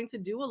 It's going to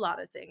do a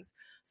lot of things.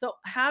 So,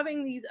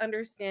 having these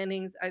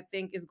understandings, I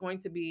think, is going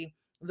to be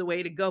the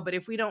way to go. But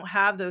if we don't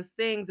have those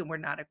things and we're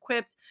not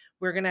equipped,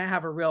 we're going to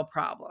have a real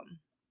problem.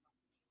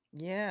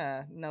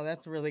 Yeah, no,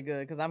 that's really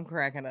good because I'm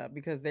cracking up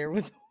because there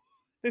was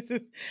this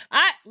is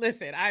I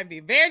listen, I'd be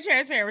very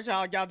transparent with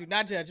y'all. Y'all do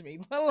not judge me.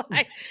 But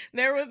like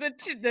there was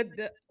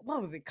the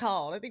what was it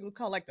called? I think it was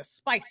called like the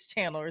Spice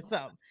Channel or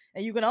something.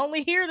 And you can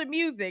only hear the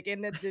music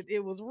and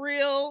it was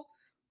real,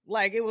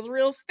 like it was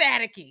real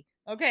staticky.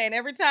 Okay. And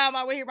every time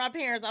I would hear my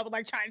parents, I would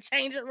like try to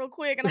change it real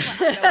quick. And I'm like,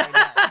 I know they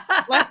know.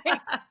 Like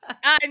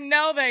I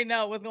know they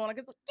know what's going on.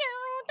 Cause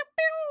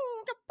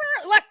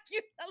like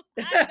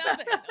I know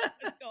they know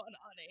what's going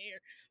on in here,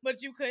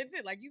 but you couldn't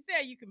see. Like you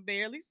said, you can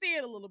barely see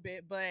it a little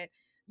bit. But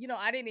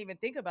I didn't even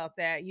think about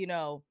that.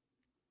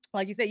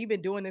 like you said, you've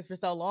been doing this for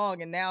so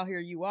long, and now here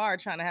you are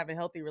trying to have a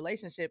healthy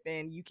relationship,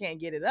 and you can't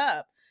get it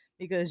up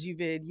because you've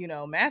been,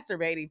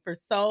 masturbating for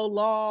so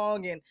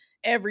long and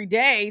every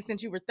day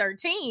since you were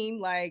 13.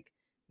 Like,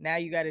 now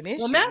you got an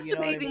Well, issue. You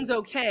know what I masturbating's mean?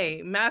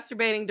 okay.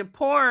 Masturbating to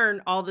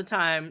porn all the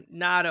time,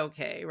 not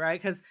okay,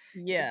 right? Because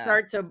you Yeah.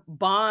 start to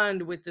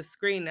bond with the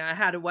screen. I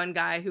had one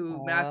guy who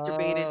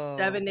masturbated Oh.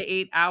 7 to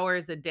 8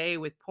 hours a day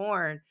with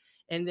porn,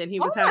 and then he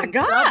Oh was my having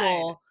God.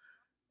 trouble.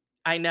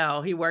 I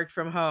know, he worked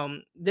from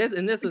home. This was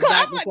 'Cause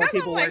back I'm like, before that's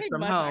what people I'm like, worked he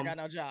from must not home. got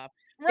no job.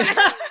 Right.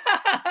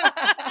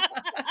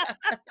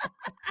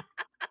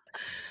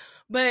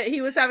 But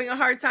he was having a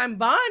hard time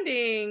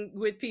bonding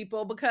with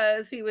people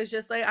because he was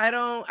just like,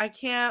 I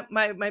can't,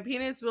 my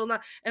penis will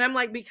not. And I'm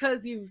like,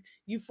 because you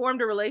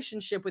formed a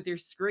relationship with your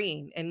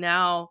screen, and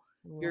now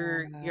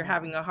you're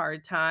having Wow. a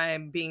hard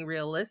time being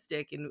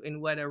realistic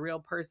in what a real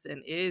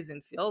person is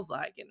and feels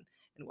like, and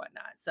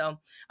whatnot. So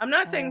I'm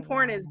not Oh, saying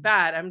porn wow. is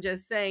bad. I'm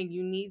just saying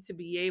you need to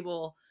be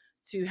able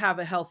to have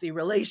a healthy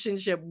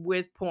relationship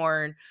with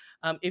porn,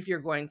 if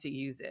you're going to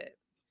use it,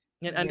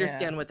 and Yeah.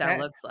 understand what that That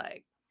looks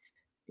like.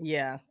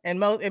 Yeah, and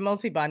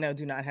most people I know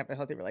do not have a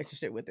healthy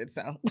relationship with it,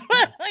 so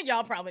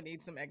y'all probably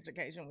need some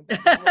education with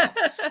that as well.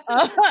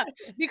 Uh,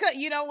 because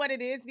you know what it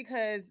is?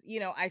 Because,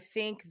 I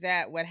think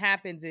that what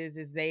happens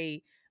is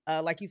they,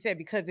 like you said,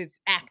 because it's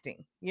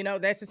acting,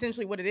 that's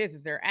essentially what it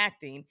is they're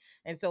acting.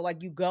 And so,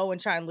 like, you go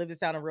and try and live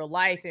this out in real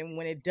life, and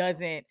when it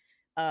doesn't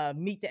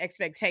meet the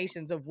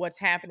expectations of what's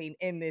happening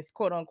in this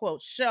quote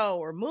unquote show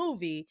or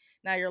movie,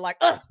 now you're like,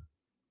 ugh.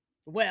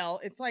 Well,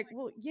 it's like,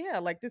 well, yeah,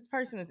 like this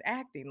person is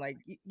acting. Like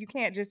you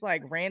can't just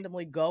like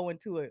randomly go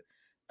into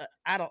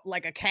I don't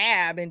like a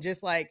cab and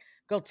just like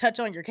go touch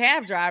on your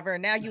cab driver,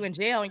 and now you in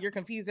jail and you're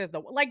confused as the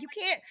like you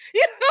can't,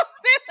 you know what I'm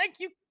saying?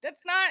 Like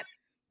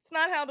it's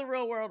not how the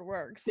real world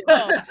works.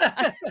 So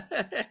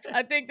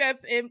I think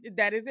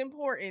that is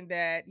important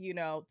that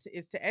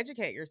is to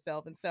educate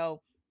yourself. And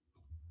so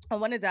I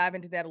want to dive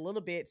into that a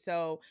little bit.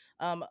 So,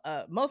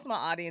 most of my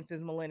audience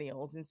is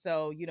millennials, and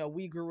so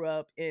we grew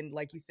up in,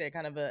 like you said,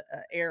 kind of a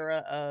era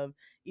of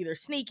either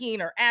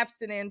sneaking or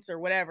abstinence or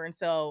whatever. And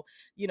so,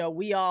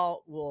 we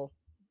all will.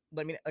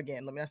 Let me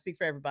not speak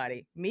for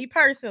everybody. Me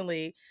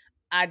personally,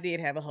 I did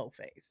have a hoe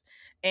phase,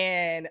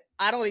 and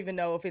I don't even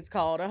know if it's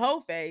called a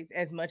hoe phase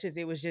as much as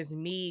it was just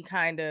me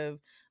kind of.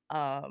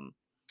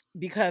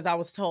 Because I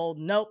was told,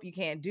 nope, you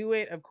can't do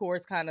it. Of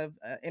course, kind of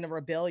in a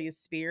rebellious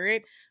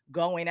spirit,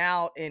 going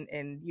out and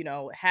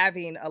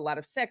having a lot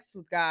of sex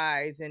with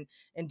guys and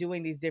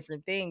doing these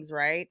different things,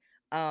 right?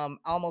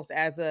 Almost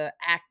as a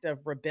act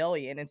of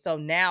rebellion. And so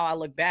now I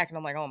look back and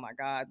I'm like, oh my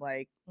God,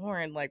 like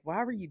Loryn, like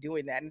why were you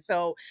doing that? And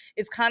so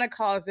it's kind of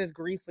caused this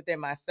grief within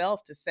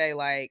myself to say,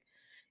 like,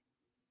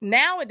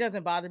 now it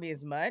doesn't bother me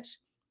as much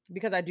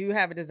because I do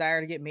have a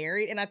desire to get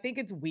married. And I think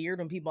it's weird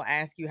when people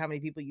ask you how many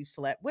people you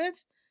slept with,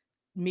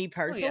 me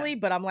Oh yeah. personally,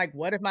 but I'm like,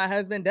 what if my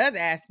husband does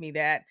ask me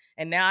that?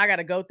 And now I got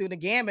to go through the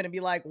gambit and be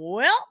like,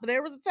 well,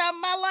 there was a time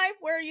in my life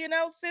where,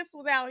 sis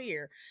was out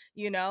here,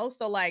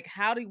 So, like,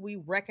 how do we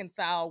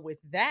reconcile with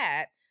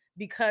that?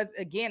 Because,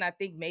 again, I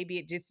think maybe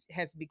it just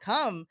has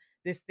become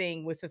this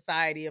thing with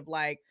society of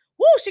like,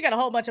 whoo, she got a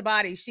whole bunch of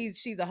bodies.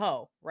 She's a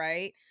hoe,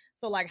 right?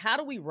 So, like, how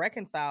do we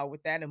reconcile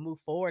with that and move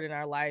forward in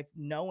our life,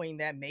 knowing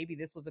that maybe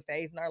this was a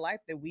phase in our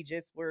life that we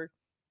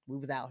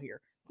was out here?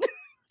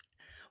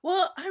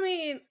 Well, I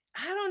mean,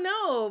 I don't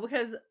know,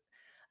 because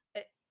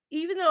eh,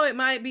 even though it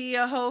might be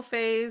a hoe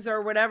phase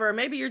or whatever,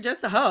 maybe you're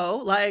just a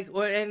hoe, like,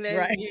 Right. and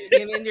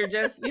then you're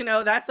just,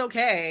 that's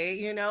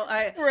okay.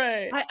 Right,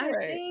 I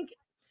right. think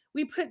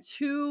we put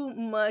too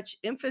much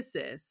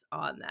emphasis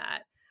on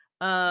that,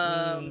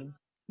 um, Mm,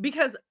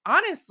 because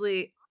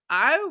honestly,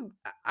 I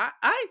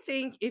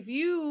think if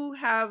you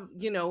have,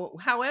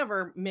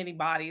 however many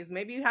bodies,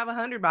 maybe you have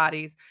 100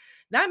 bodies,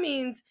 that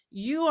means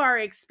you are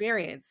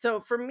experienced.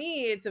 So for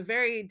me, it's a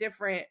very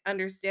different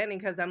understanding,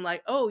 because I'm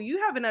like, oh, you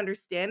have an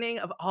understanding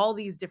of all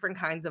these different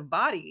kinds of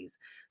bodies.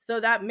 So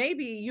that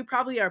maybe you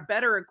probably are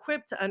better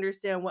equipped to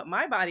understand what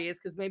my body is,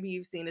 because maybe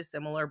you've seen a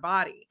similar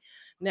body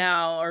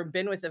now or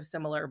been with a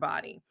similar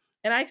body.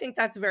 And I think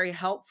that's very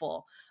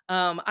helpful.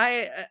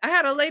 I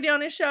had a lady on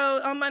the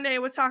show on Monday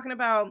was talking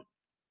about,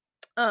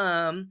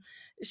 um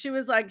she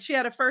was like, she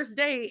had a first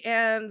date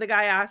and the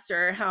guy asked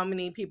her how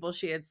many people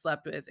she had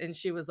slept with, and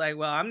she was like,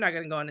 well, I'm not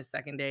going to go on a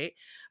second date,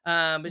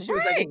 but she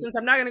was like, well, right. since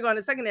I'm not going to go on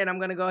a second date, I'm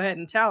going to go ahead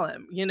and tell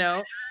him.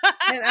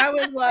 And I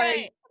was like,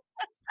 Right.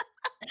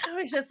 I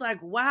was just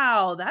like,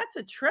 wow, that's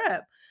a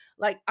trip.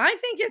 Like, I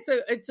think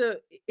it's a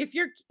if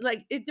you're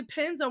like, it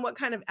depends on what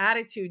kind of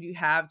attitude you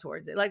have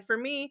towards it. Like for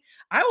me,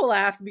 I will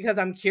ask because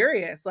I'm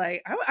curious.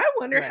 Like, I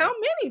wonder how Right.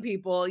 many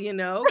people,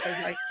 because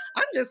like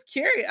I'm just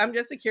curious. I'm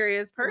just a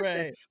curious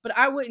person, Right. but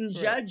I wouldn't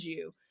Right. judge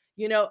you.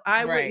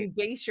 I Right. wouldn't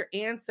base your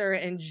answer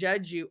and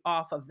judge you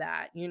off of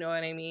that. You know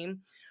what I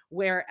mean?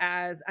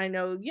 Whereas I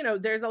know,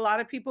 there's a lot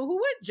of people who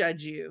would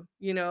judge you.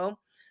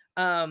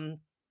 Um,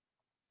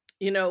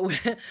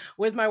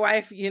 with my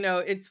wife,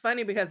 it's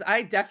funny because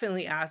I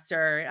definitely asked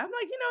her, I'm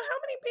like, how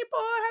many people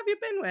have you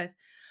been with?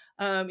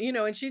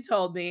 And she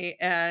told me,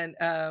 and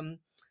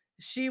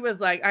she was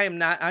like, I'm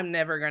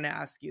never going to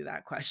ask you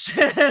that question.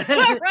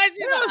 And Right?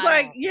 She's I was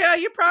like, yeah,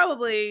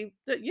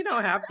 you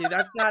don't have to.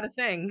 That's not a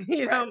thing.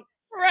 right,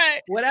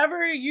 right,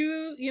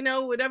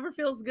 Whatever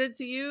feels good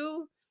to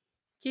you,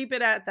 keep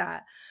it at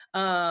that.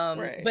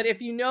 right. But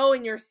if you know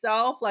in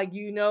yourself, like,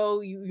 you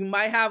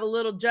might have a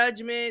little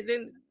judgment,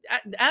 then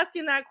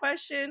asking that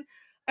question,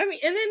 I mean,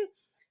 and then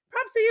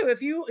props to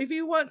you if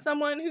you want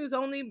someone who's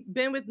only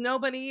been with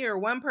nobody or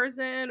one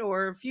person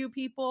or a few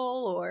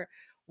people or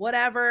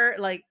whatever,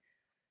 like,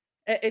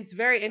 it's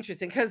very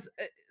interesting because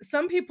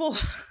some people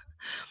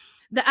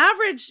the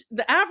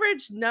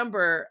average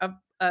number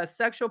of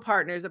sexual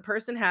partners a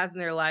person has in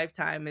their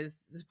lifetime is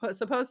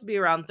supposed to be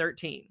around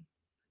 13.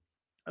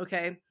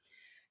 Okay.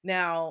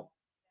 Now,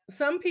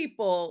 some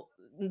people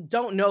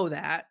don't know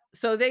that.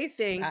 So they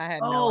think, I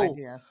had no "Oh,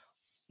 idea.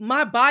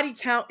 my body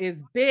count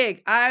is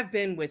big. I've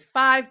been with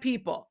 5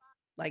 people."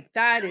 Like,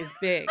 that is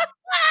big.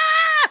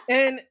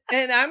 And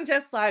I'm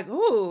just like,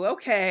 "Ooh,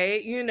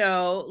 okay,"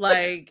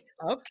 like,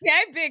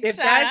 Okay, big if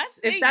shot. I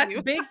if see that's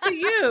you. big to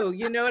you,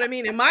 you know what I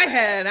mean? In my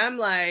head, I'm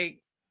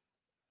like,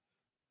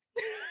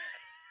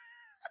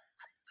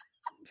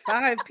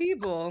 5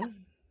 people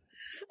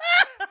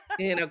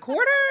in a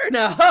quarter?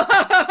 No.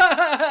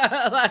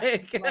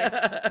 Like, Like,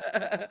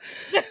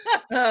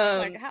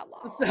 like um, how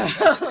long?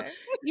 so, Okay.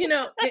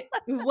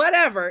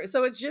 whatever.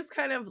 So it's just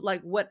kind of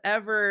like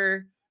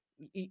whatever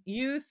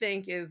you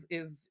think is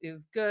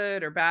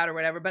good or bad or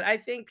whatever. But I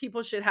think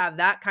people should have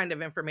that kind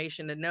of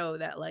information to know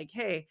that, like,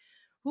 hey,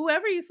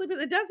 whoever you sleep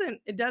with,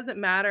 it doesn't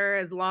matter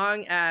as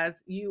long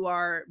as you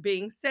are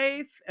being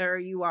safe or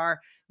you are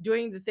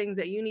doing the things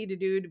that you need to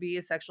do to be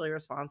a sexually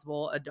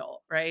responsible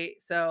adult, right?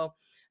 So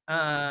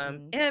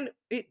Mhm. and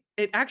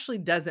it actually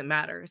doesn't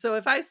matter. So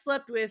if I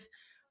slept with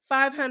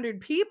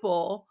 500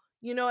 people,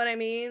 you know what I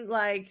mean?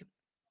 Like,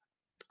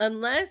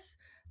 unless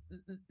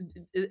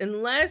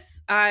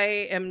unless I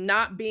am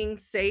not being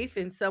safe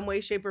in some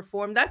way, shape, or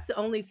form, that's the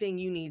only thing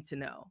you need to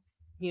know.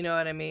 You know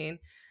what I mean?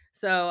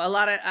 So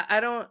I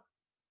don't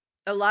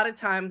a lot of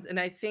times, and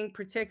I think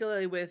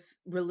particularly with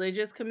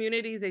religious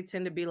communities, they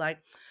tend to be like,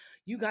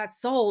 you got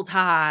soul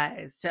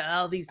ties to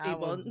all these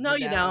people. No,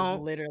 you That was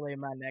don't. literally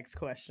my next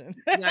question.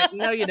 Like,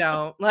 no, you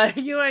don't. Like,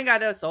 you ain't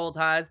got no soul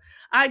ties.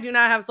 I do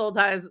not have soul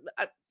ties.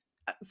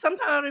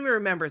 Sometimes I don't even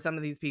remember some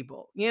of these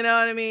people. You know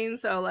what I mean?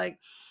 So, like,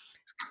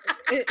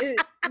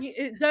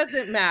 it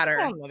doesn't I matter.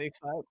 don't know these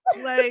folks.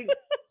 Like,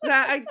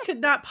 that I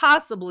could not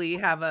possibly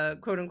have a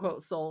quote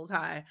unquote soul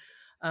tie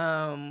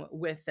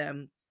with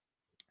them.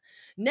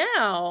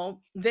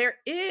 Now, there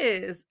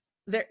is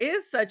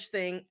such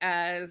thing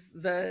as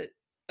uh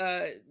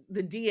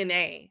the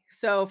DNA.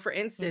 So for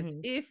instance,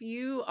 Mhm. if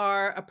you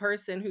are a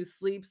person who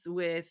sleeps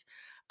with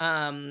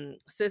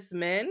cis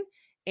men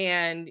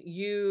and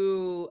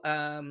you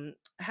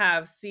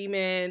have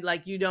semen,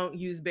 like, you don't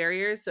use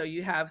barriers, so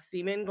you have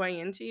semen going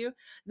into you,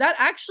 that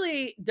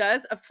actually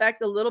does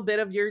affect a little bit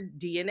of your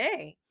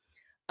DNA.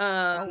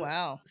 Um Oh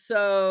wow.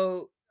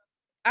 so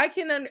I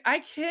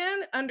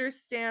can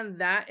understand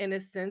that in a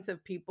sense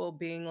of people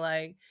being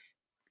like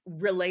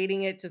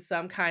relating it to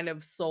some kind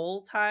of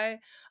soul tie,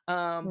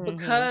 Mhm.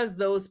 because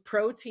those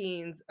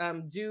proteins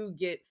do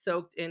get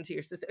soaked into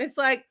your system. It's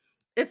like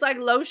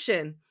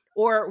lotion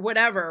or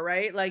whatever,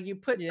 right? Like, you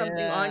put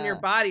something on your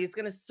Yeah. body, it's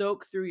going to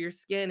soak through your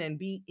skin and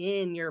be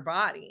in your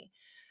body.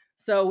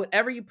 So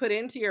whatever you put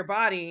into your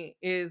body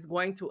is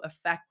going to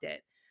affect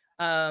it.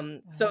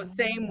 So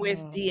same with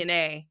Oh.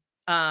 DNA,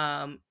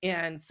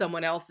 and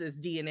someone else's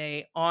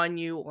DNA on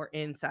you or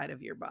inside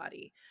of your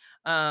body.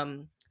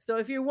 So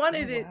if you Oh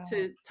wanted it wow.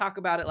 to talk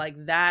about it like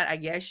that, I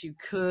guess you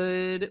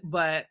could,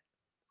 but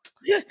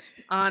Marla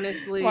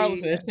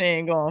honestly, says she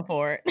ain't going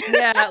for it.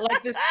 yeah,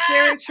 like the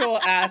spiritual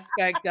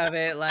aspect of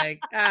it,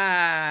 like,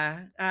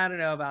 I don't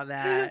know about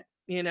that,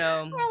 you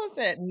know. Marla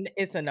said,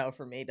 It's a no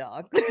for me,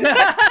 dog."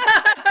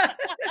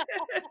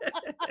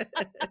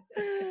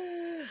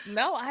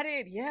 No, I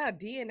didn't. Yeah,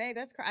 DNA.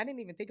 I didn't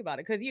even think about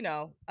it because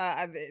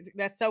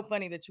that's so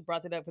funny that you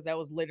brought that up because that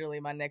was literally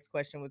my next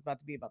question was about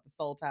to be about the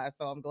soul tie.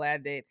 So I'm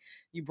glad that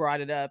you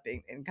brought it up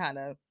and kind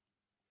of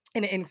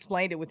and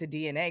explained it with the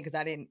DNA because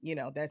I didn't.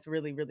 That's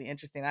really really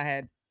interesting.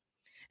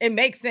 It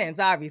makes sense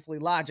obviously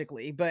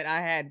logically, but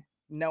I had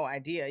no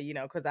idea.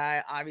 Because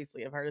I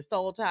obviously have heard of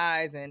soul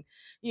ties and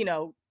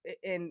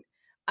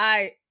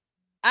I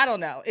I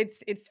don't know.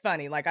 It's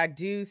funny. Like I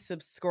do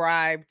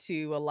subscribe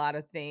to a lot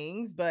of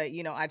things, but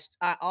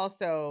I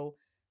also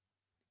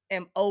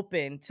am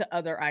open to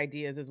other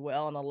ideas as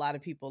well. And a lot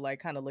of people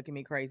like kind of look at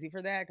me crazy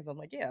for that because I'm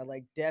like, yeah,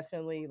 like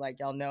definitely, like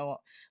y'all know,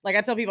 like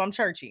I tell people I'm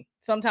churchy.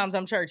 Sometimes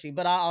I'm churchy,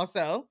 but I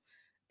also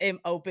am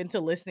open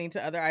to listening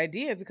to other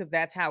ideas because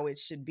that's how it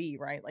should be,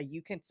 right? Like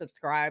you can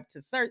subscribe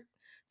to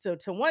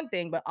to one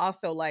thing, but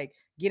also like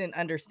get an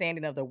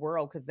understanding of the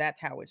world because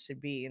that's how it should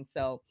be. And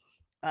so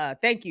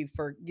thank you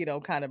for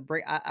kind of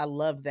bring I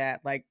love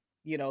that. Like,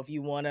 if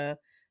you want to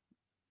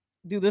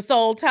do the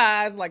soul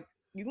ties, like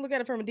you can look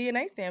at it from a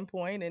DNA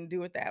standpoint and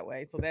do it that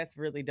way. So that's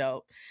really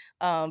dope.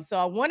 So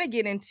I want to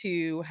get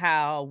into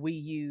how we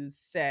use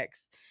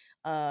sex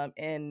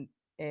and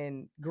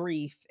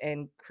grief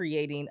and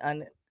creating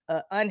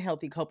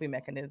unhealthy coping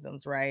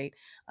mechanisms, right?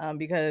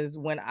 Because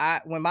when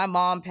my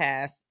mom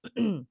passed,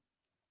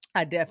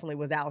 I definitely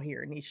was out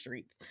here in these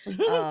streets,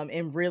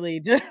 and really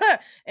just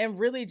and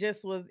really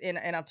just was and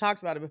I've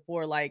talked about it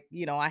before, like,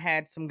 you know, I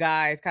had some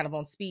guys kind of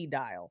on speed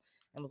dial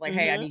and was like,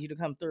 "Hey, I Mm-hmm. need you to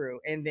come through."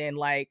 And then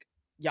like,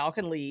 "Y'all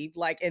can leave."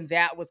 Like, and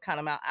that was kind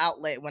of my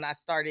outlet when I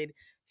started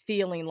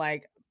feeling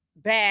like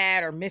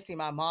bad or missing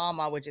my mom,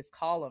 I would just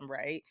call them,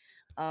 right?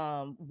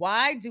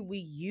 Why do we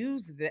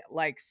use that,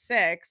 like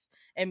sex?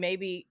 And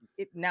maybe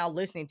now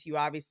listening to you,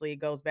 obviously it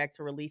goes back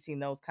to releasing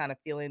those kind of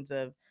feelings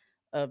of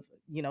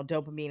you know,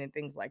 dopamine and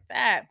things like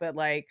that, but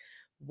like,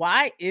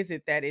 why is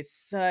it that it's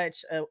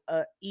such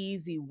a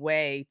easy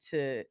way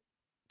to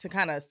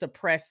kind of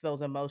suppress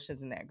those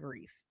emotions and that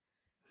grief?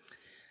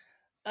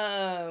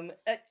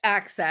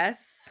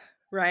 Access,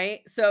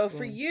 right? So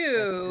for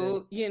That's good.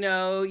 you, you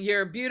know,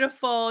 you're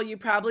beautiful, you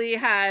probably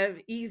have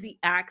easy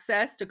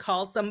access to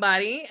call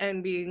somebody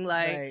and being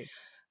like, Right.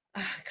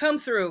 come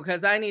through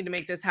because I need to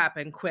make this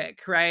happen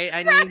quick, right?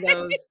 I need Right.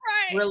 those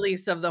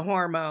release of the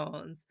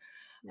hormones.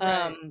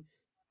 Right. um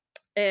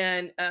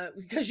and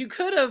because you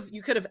could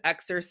have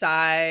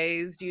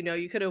exercised, you know,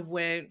 you could have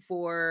went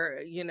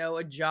for, you know,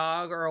 a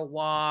jog or a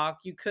walk,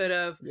 you could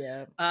have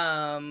Yeah.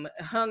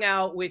 hung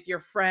out with your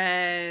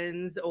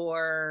friends,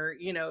 or,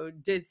 you know,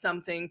 did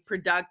something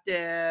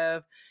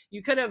productive,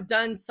 you could have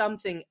done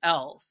something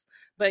else,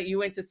 but you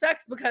went to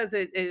sex because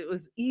it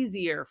was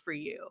easier for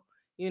you,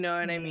 you know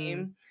what I Mm,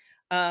 mean?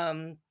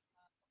 um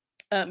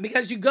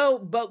because you go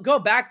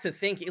back to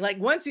thinking, like,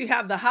 once you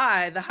have the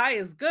high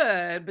is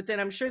good, but then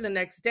I'm sure the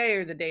next day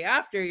or the day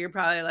after you're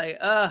probably like,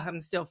 I'm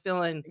still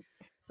feeling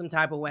some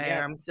type of way,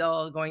 or yep. I'm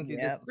still going through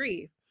this Yep.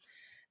 grief.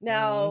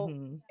 Now,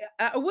 Hmm.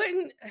 I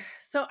wouldn't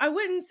so I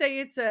wouldn't say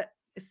it's a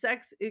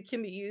sex, it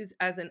can be used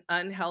as an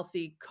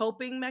unhealthy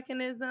coping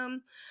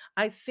mechanism.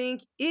 I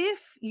think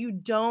if you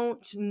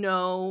don't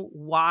know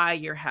why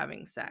you're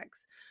having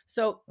sex.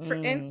 So, for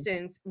Mm,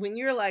 instance, when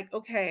you're like,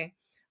 okay,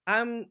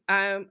 I'm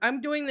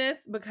doing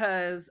this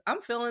because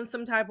I'm feeling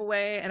some type of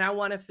way and I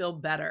want to feel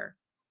better.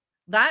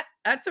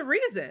 That's a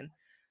reason.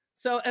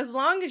 So as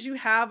long as you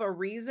have a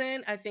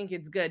reason, I think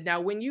it's good.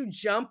 Now, when you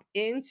jump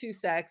into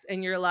sex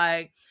and you're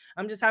like,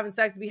 I'm just having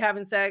sex to be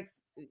having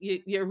sex,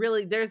 you're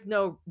really, there's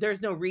no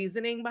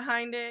reasoning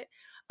behind it.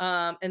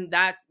 And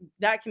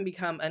that can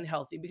become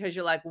unhealthy because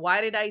you're like,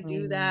 why did I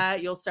do mm,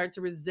 that? You'll start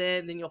to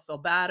resent, then you'll feel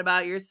bad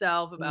about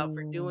yourself about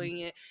for mm, doing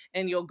it,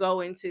 and you'll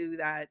go into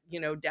that, you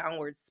know,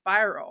 downward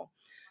spiral.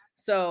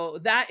 So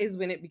that is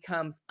when it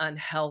becomes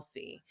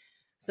unhealthy.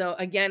 So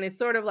again, it's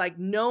sort of like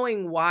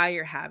knowing why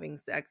you're having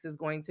sex is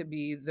going to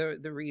be the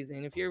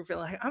reason. If you're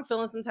feeling like, I'm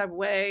feeling some type of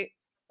way,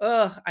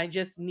 I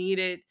just need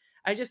it.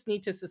 I just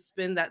need to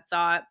suspend that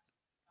thought.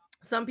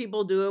 Some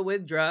people do it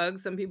with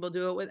drugs, some people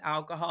do it with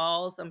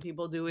alcohol, some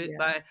people do it yeah.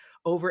 by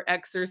over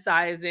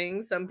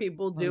exercising, some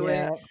people do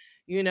it, Yeah.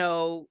 you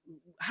know,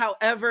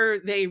 however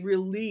they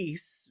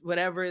release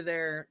whatever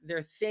their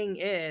thing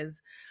is,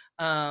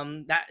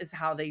 that is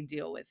how they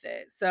deal with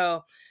it.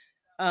 So,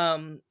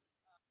 um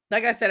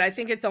like I said, I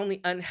think it's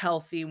only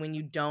unhealthy when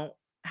you don't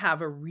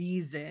have a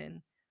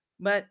reason.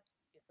 But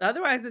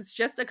otherwise it's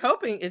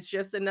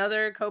just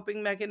another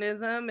coping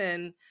mechanism,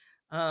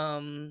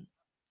 um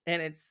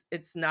and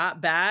it's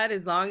not bad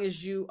as long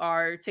as you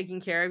are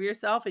taking care of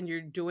yourself and you're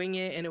doing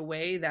it in a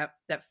way that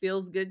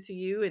feels good to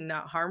you and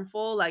not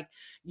harmful. Like,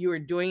 you are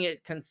doing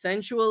it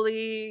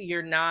consensually,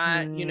 you're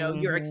not, you know,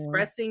 you're Hmm.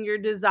 expressing your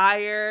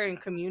desire and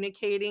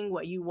communicating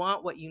what you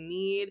want, what you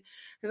need.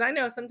 Because I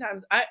know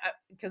sometimes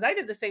because I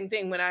did the same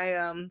thing when I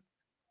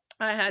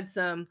had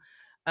some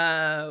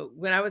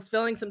when I was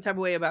feeling some type of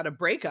way about a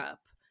breakup,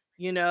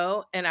 you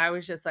know, and I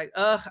was just like,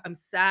 "Ugh, I'm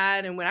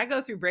sad." And when I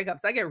go through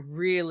breakups, I get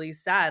really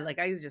sad. Like,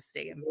 I just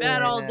stay in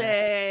bed all Yeah.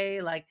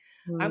 day. Like,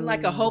 I'm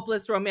like a Mm.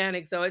 hopeless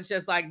romantic, so it's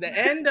just like the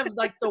end of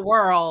like the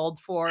world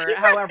for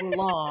however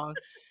long.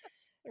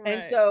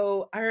 And Right.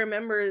 so I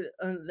remember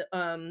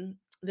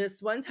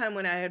this one time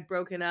when I had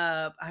broken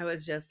up, I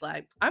was just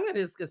like, I'm gonna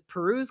just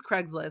peruse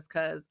Craigslist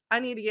because I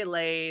need to get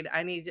laid.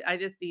 I need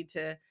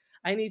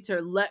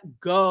to let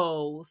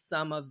go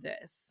some of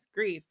this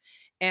grief.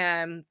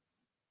 And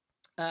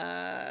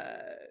uh,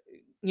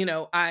 you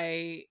know,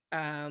 I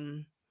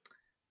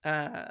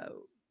uh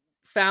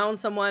found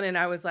someone and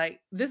I was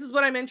like, this is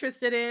what I'm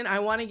interested in. I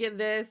want to get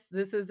this.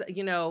 This is,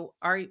 you know,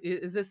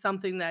 is this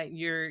something that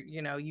you're,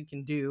 you know, you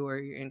can do or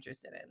you're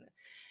interested in?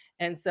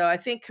 And so I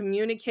think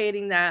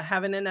communicating that,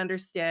 having an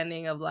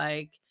understanding of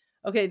like,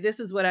 okay, this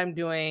is what I'm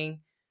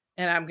doing,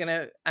 and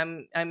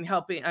I'm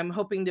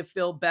hoping to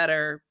feel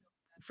better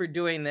for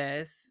doing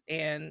this.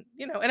 And,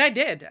 you know, and I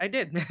did.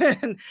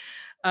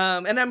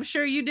 And I'm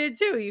sure you did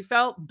too. You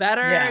felt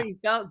better, Yeah. you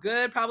felt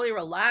good, probably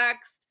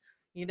relaxed,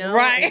 you know,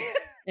 Right.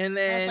 and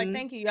I was like, then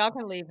thank you. Y'all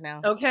can leave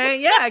now. okay,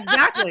 yeah,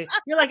 exactly.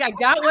 You're like, I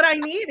got what I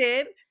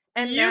needed,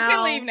 and You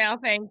can leave now now.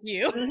 Thank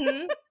you.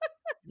 mhm.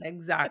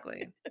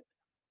 Exactly.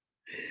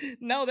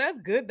 No, that's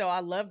good though. I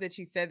love that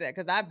you said that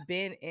because I've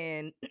been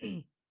in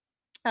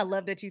I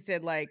love that you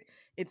said like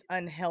it's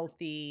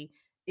unhealthy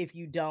if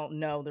you don't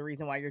know the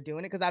reason why you're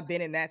doing it. Cause I've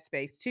been in that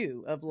space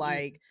too of Mm,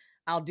 like,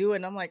 I'll do it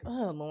and I'm like,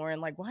 oh, Loryn,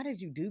 like, why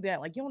did you do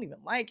that? Like, you don't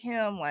even like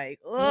him. Like,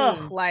 ugh,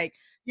 mm. like,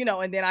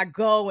 and then I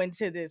go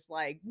into this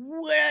like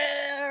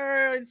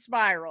weird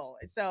spiral.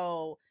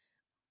 So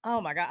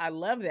oh my God, I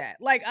love that.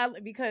 Like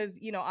because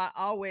I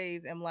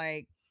always am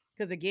like,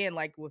 because again,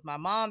 like with my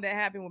mom that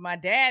happened, with my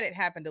dad, it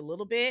happened a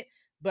little bit,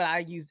 but I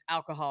used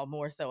alcohol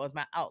more so as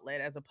my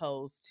outlet as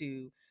opposed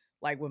to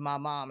like with my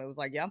mom, it was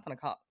like, yeah, I'm gonna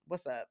call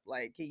what's up?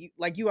 Like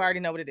you already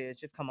know what it is,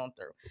 just come on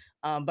through.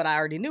 But I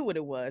already knew what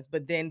it was.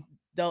 But then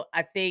though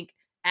I think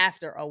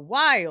after a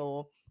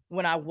while,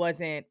 when I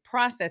wasn't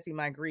processing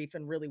my grief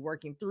and really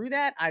working through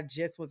that, I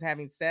just was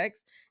having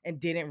sex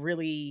and didn't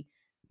really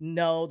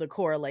know the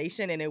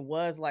correlation. And it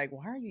was like,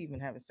 why are you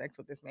even having sex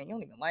with this man? You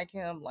don't even like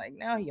him. Like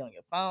now he on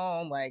your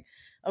phone. Like,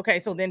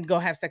 okay, so then go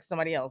have sex with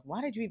somebody else.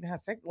 Why did you even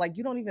have sex? Like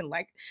you don't even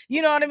like,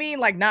 you know what I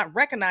mean? Like not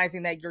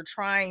recognizing that you're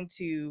trying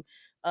to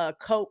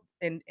cope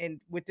and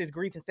with this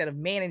grief instead of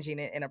managing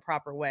it in a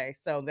proper way.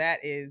 So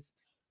that is,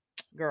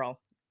 girl,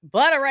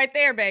 butter right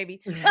there,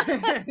 baby. So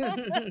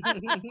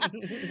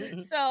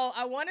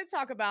I want to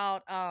talk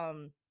about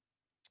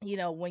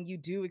when you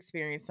do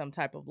experience some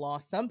type of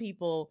loss, some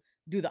people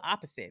do the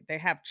opposite. They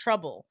have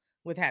trouble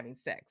with having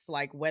sex,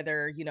 like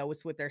whether,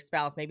 it's with their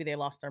spouse, maybe they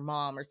lost their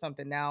mom or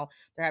something. Now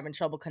they're having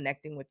trouble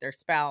connecting with their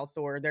spouse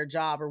or their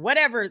job or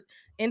whatever,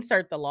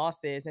 insert the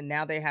loss is. And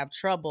now they have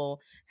trouble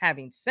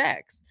having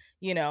sex,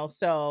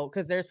 so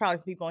because there's probably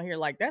some people on here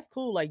like, that's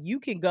cool. Like you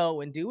can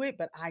go and do it,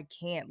 but I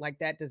can't. Like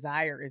that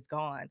desire is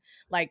gone.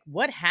 Like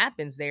what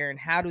happens there and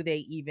how do they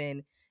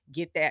even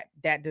get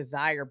that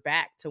desire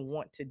back to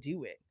want to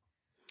do it?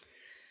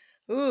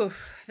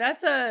 Oof,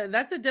 that's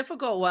a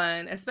difficult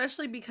one,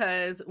 especially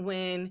because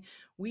when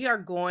we are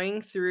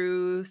going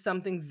through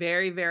something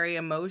very, very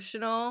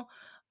emotional,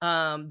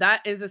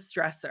 that is a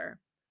stressor.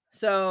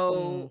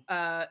 Mm, So,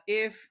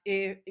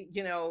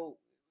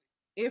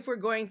 if we're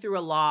going through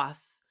a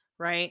loss,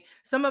 right?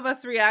 Some of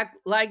us react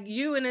like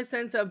you in a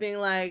sense of being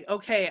like,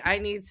 okay, I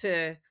need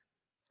to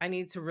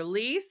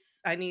release,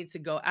 I need to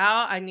go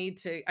out, I need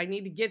to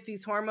get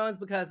these hormones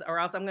because or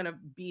else I'm going to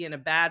be in a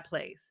bad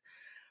place,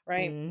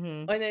 right?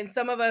 mhm. And then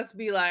some of us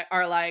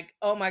are like,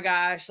 "Oh my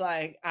gosh,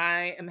 like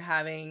I am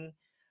having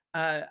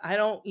I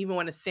don't even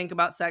want to think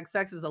about sex.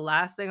 Sex is the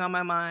last thing on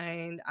my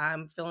mind.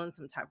 I'm feeling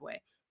some type of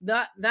way."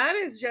 That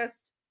is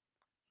just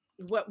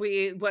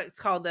what's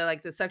called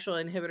the sexual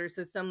inhibitor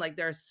system. Like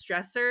there are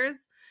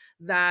stressors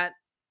that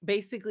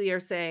basically are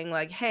saying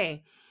like,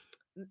 "Hey,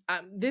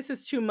 this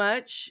is too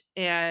much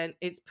and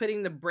it's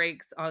putting the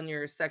brakes on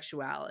your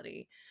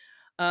sexuality."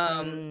 Um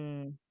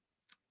Mm,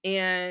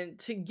 and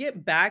to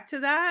get back to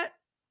that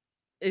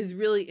is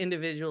really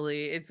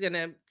individually.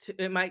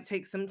 It might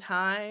take some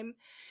time.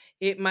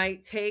 It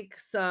might take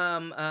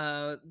some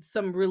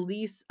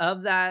release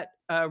of that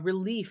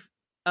relief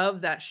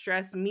of that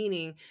stress,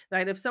 meaning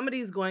that if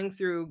somebody's going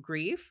through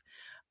grief,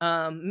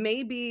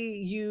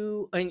 maybe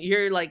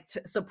you're like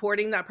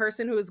supporting that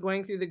person who is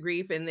going through the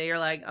grief and they're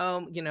like,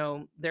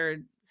 oh, their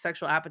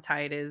sexual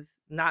appetite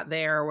is not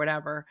there or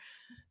whatever.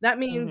 That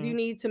means you mhm,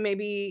 need to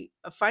maybe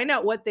find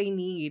out what they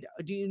need.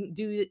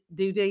 Do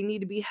they need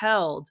to be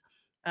held?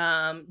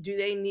 Do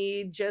they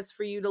need just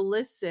for you to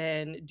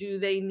listen? Do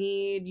they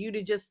need you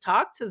to just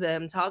talk to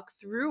them, talk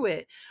through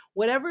it?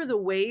 Whatever the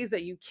ways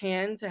that you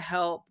can to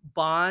help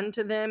bond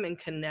to them and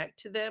connect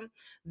to them,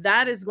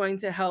 that is going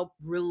to help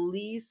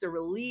release or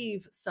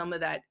relieve some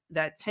of that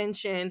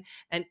tension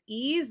and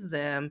ease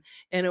them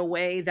in a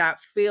way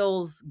that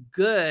feels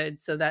good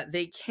so that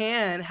they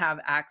can have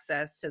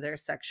access to their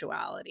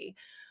sexuality.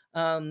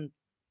 Um,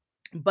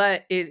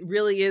 but it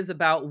really is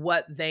about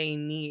what they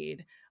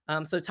need.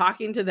 So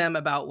talking to them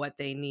about what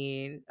they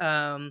need.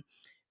 Maybe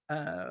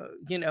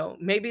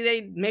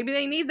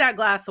they need that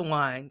glass of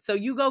wine. So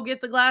you go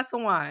get the glass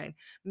of wine.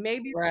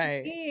 Maybe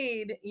right.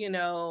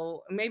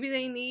 maybe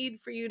they need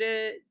for you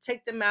to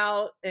take them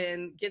out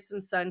and get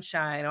some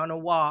sunshine on a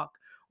walk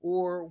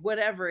or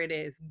whatever it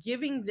is.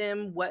 Giving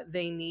them what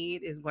they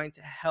need is going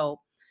to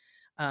help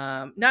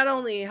not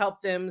only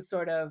help them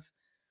sort of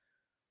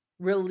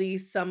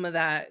release some of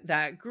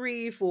that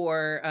grief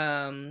or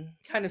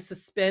kind of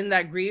suspend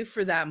that grief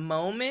for that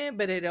moment,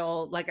 but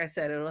it'll, like I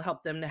said, it'll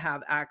help them to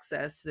have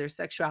access to their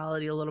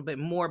sexuality a little bit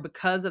more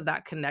because of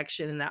that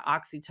connection and that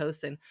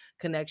oxytocin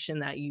connection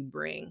that you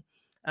bring.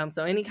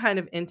 So any kind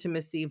of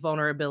intimacy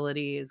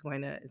vulnerability is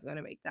going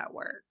to make that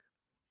work.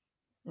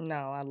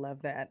 No, I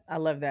love that. I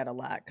love that a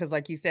lot because,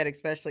 like you said,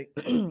 especially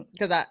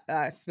because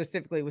I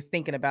specifically was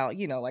thinking about,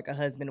 like a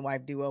husband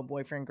wife duo,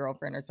 boyfriend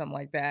girlfriend, or something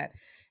like that.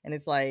 And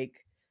it's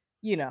like,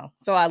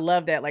 so I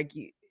love that. Like,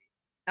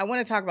 I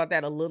want to talk about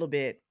that a little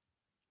bit,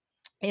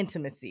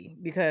 intimacy,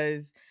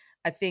 because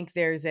I think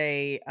there's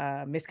a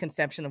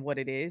misconception of what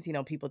it is. You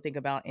know, people think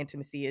about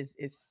intimacy is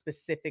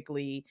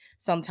specifically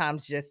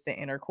sometimes just the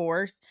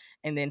intercourse,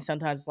 and then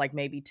sometimes like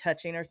maybe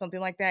touching or something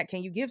like that.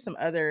 Can you give some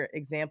other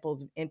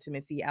examples of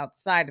intimacy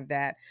outside of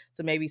that?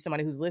 So maybe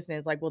somebody who's listening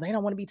is like, well, they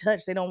don't want to be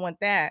touched, they don't want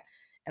that,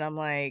 and I'm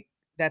like,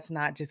 that's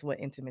not just what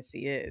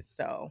intimacy is.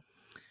 So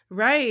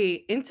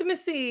Right.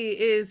 Intimacy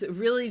is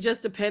really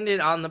just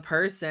dependent on the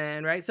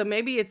person, right? So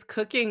maybe it's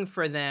cooking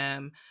for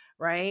them,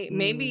 right?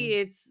 Maybe mm,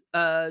 it's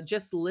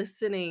just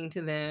listening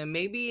to them.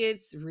 Maybe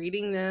it's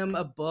reading them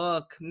a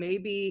book.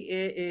 Maybe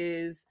it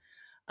is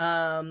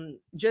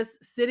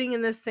just sitting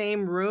in the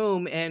same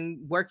room and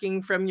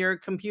working from your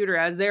computer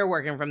as they're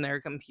working from their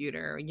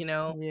computer, you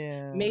know?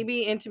 yeah,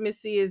 Maybe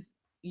intimacy is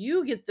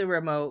you get the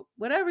remote,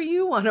 whatever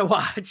you want to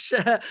watch,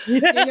 you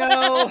yeah,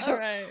 know,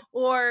 right,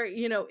 or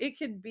it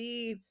could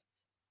be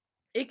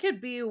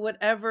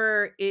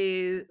whatever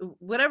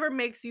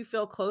makes you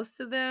feel close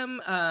to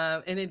them,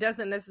 and it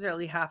doesn't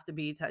necessarily have to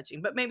be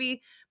touching, but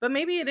maybe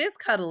it is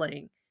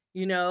cuddling,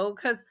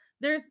 because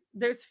there's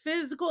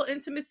physical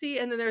intimacy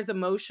and then there's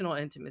emotional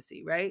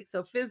intimacy, right?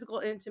 So physical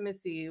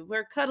intimacy,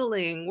 we're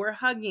cuddling, we're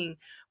hugging,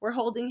 we're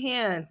holding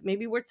hands,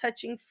 maybe we're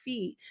touching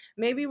feet,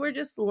 maybe we're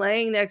just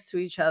laying next to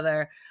each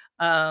other,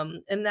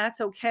 and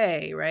that's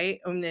okay, right?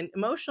 And then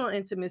emotional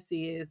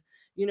intimacy is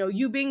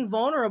you being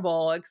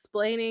vulnerable,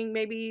 explaining,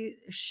 maybe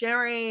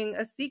sharing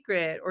a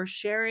secret or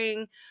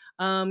sharing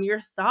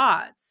your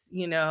thoughts,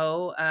 it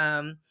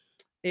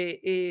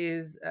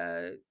is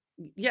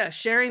yeah,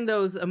 sharing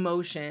those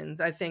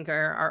emotions, I think,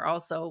 are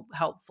also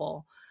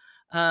helpful.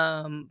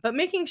 But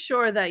making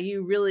sure that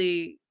you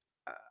really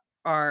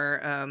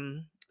are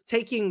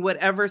taking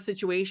whatever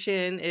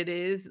situation it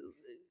is,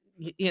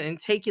 and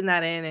taking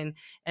that in,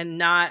 and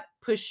not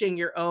pushing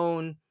your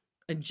own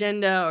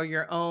agenda or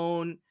your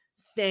own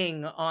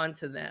thing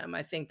onto them.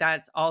 I think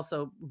that's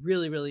also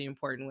really, really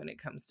important when it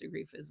comes to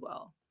grief as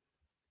well.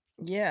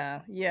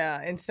 yeah, yeah.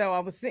 And so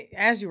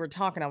as you were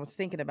talking, I was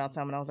thinking about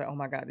something. I was like, oh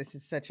my God, this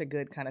is such a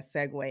good kind of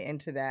segue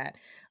into that.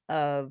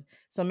 Of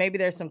so maybe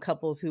there's some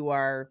couples who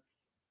are,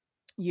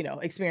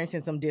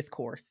 experiencing some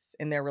discourse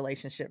in their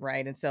relationship,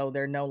 right? And so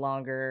they're no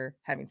longer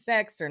having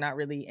sex, they're not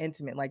really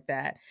intimate like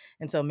that.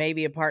 And so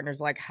maybe a partner's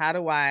like, how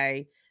do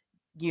I,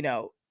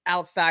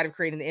 outside of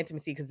creating the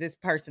intimacy, because this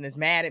person is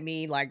mad at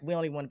me, like we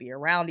only want to be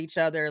around each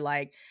other.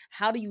 Like,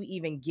 how do you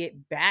even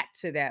get back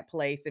to that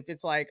place if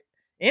it's like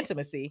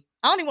intimacy?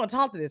 I don't even want to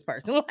talk to this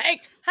person.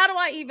 Like, how do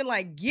I even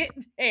like get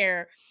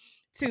there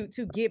to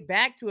get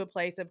back to a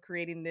place of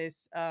creating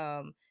this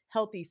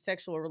healthy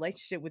sexual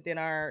relationship within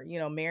our,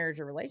 marriage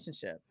or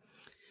relationship?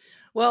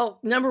 Well,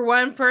 number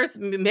one, first,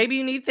 maybe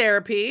you need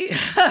therapy.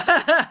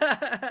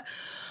 But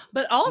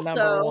Number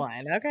also,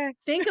 one. Okay.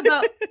 think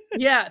about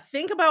yeah,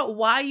 think about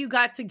why you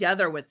got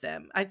together with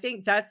them. I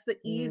think that's the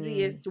Mm,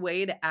 easiest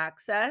way to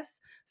access.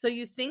 So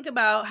you think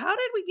about, how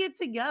did we get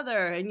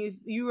together? And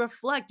you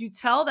reflect, you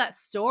tell that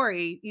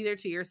story either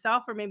to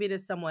yourself or maybe to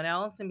someone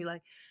else and be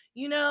like,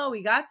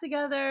 we got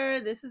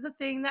together. This is a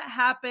thing that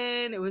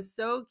happened. It was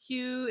so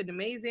cute and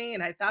amazing.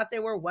 And I thought they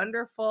were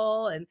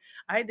wonderful. And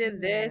I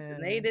did this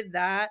and they yeah. did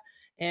that.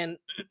 And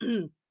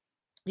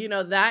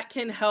that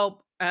can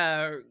help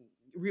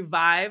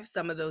revive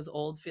some of those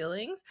old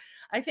feelings.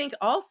 I think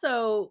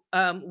also,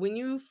 when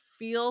you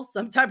feel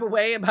some type of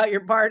way about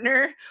your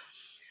partner,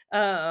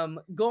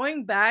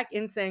 going back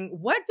and saying,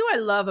 what do I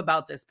love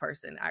about this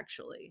person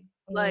actually?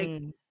 Like,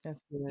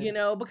 That's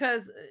good.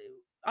 because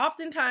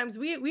oftentimes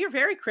we are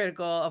very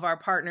critical of our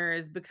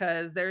partners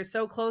because they're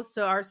so close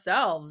to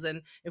ourselves,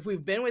 and if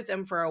we've been with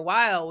them for a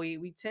while,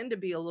 we tend to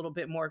be a little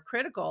bit more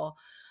critical.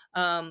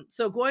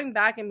 So going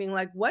back and being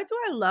like, what do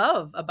I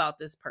love about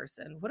this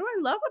person? What do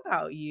I love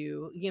about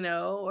you?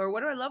 Or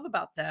what do I love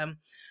about them?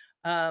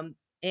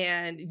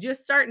 And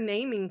just start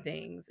naming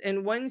things,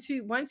 and once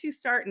you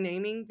start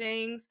naming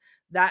things,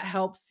 that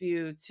helps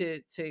you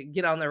to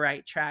get on the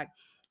right track.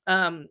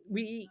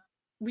 We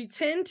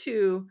tend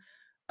to,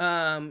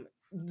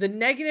 the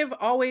negative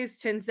always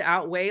tends to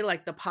outweigh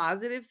like the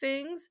positive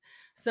things.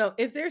 So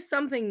if there's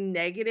something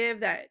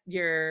negative that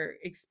you're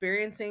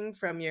experiencing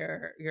from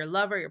your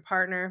lover, your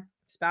partner,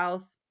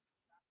 spouse,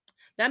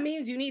 that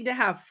means you need to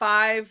have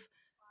 5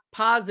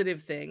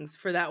 positive things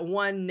for that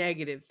one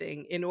negative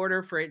thing in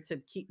order for it to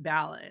keep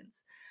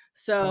balance.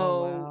 Oh, So,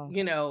 wow.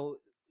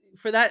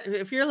 for that,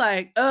 if you're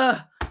like,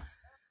 ugh,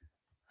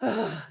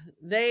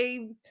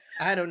 they,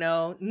 I don't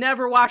know,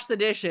 never wash the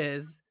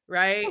dishes,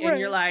 right? And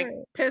you're Right, like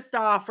right. pissed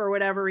off for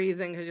whatever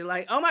reason because you're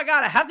like, oh my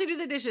God, I have to do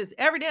the dishes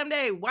every damn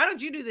day. Why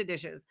don't you do the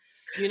dishes?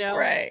 You know?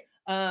 Right.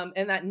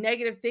 And that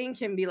negative thing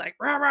can be like,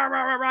 rah, rah,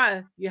 rah, rah,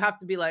 rah. You have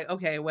to be like,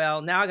 okay,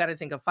 well, now I got to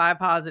think of 5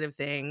 positive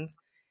things.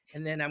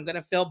 And then I'm going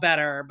to feel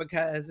better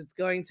because it's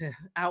going to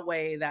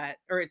outweigh that,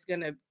 or it's going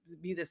to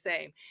be the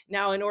same.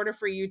 Now, in order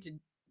for you to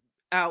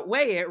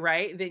outweigh it,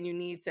 right, then you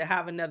need to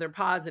have another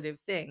positive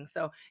thing.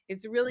 So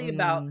it's really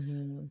about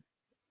Mhm.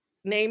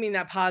 naming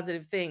that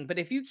positive thing. But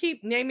if you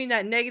keep naming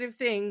that negative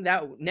thing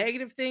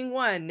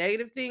 1,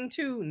 negative thing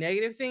 2,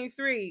 negative thing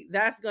 3,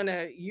 that's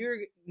gonna you're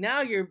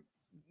now you're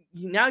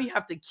now you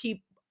have to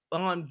keep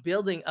on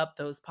building up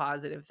those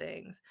positive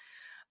things.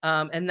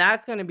 And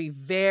that's going to be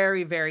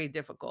very, very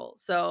difficult.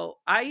 So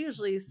I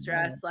usually Right.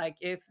 stress, like,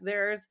 if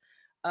there's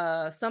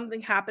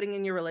something happening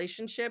in your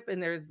relationship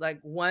and there's like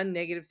one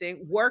negative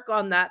thing, work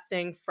on that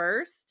thing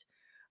first.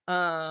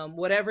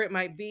 Whatever it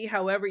might be,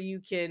 however you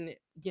can,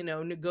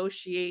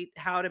 negotiate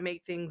how to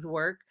make things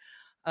work.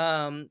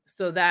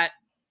 So that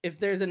if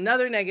there's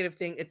another negative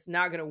thing, it's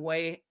not going to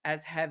weigh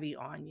as heavy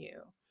on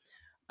you.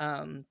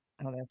 Um,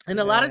 Oh, that's and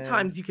a lot of good.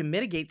 times you can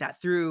mitigate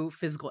that through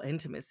physical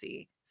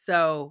intimacy.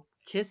 So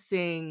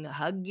kissing,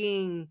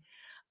 hugging,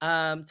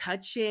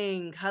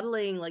 touching,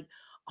 cuddling, like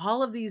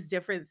all of these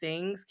different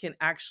things can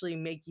actually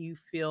make you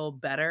feel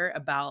better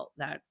about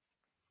that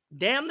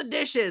damn the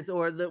dishes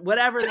or the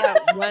whatever that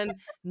one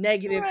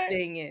negative Right.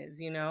 thing is.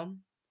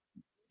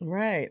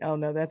 Right. Oh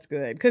no, that's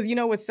good. Because you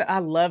know what's I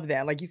love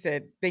that. Like you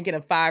said, thinking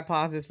of five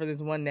positives for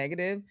this one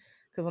negative.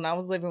 Because when I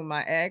was living with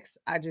my ex,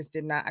 I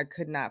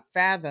could not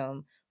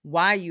fathom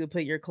why you would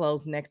put your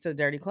clothes next to the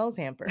dirty clothes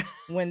hamper.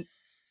 When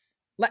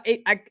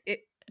like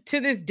to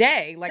this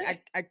day,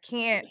 like I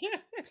can't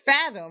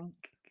fathom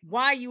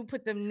why you would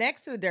put them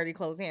next to the dirty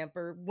clothes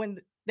hamper when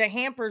the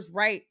hamper's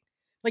right.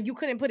 Like you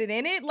couldn't put it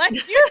in it. Like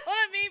you know what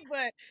I mean?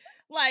 But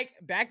like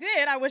back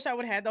then, I wish I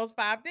would have had those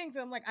five things.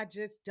 And I'm like, I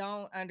just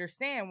don't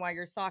understand why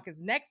your sock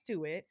is next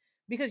to it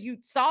because you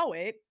saw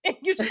it and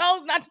you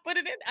chose not to put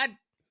it in.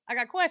 I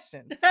got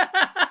questions.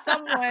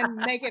 Someone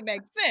make it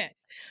make sense.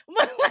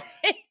 But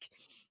like,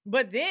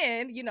 but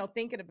then,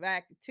 thinking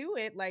back to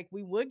it, like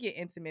we would get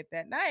intimate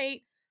that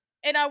night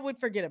and I would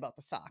forget about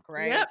the sock,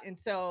 right? Yep. And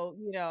so,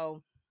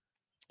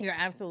 you're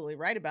absolutely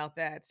right about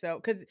that. So,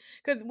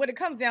 because what it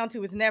comes down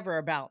to is never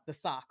about the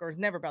sock or it's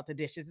never about the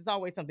dishes. It's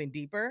always something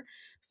deeper.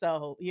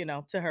 So,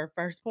 to her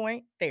first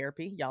point,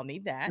 therapy, y'all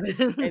need that.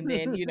 And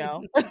then,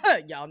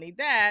 y'all need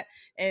that.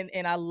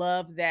 And I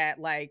love that,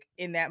 like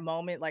in that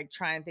moment, like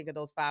try and think of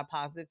those five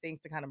positive things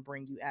to kind of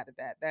bring you out of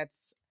that. That's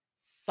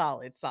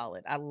solid,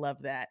 solid. I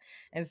love that.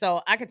 And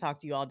so I could talk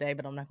to you all day,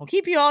 but I'm not gonna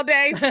keep you all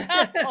day.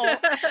 So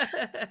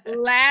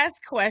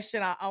last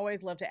question I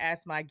always love to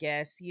ask my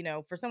guests,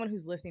 for someone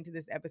who's listening to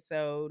this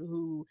episode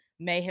who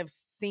may have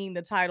seen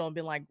the title and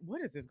been like,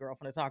 what is this girl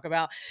going to talk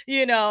about?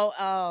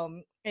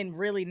 And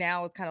really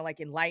now it's kind of like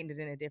enlightened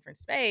in a different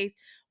space.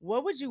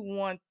 What would you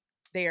want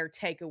their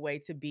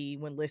takeaway to be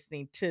when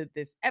listening to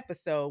this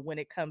episode when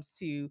it comes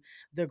to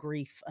the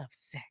grief of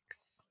sex?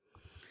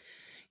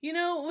 When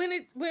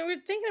we're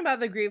thinking about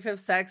the grief of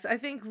sex, I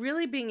think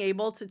really being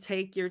able to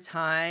take your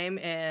time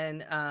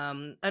and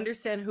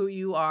understand who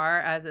you are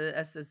as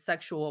a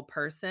sexual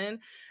person.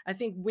 I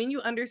think when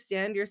you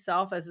understand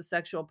yourself as a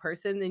sexual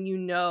person, then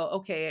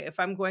okay, if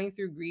I'm going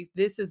through grief,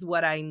 this is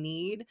what I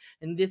need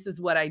and this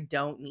is what I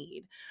don't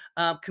need.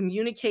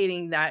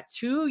 Communicating that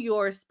to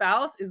your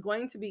spouse is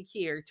going to be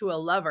key, or to a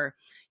lover.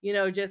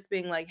 Just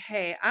being like,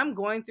 hey, I'm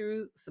going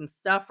through some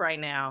stuff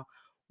right now.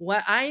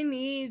 What I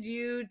need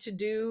you to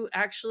do,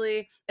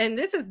 actually, and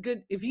this is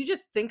good if you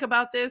just think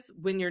about this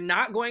when you're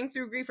not going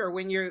through grief, or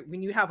when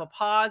you have a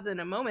pause in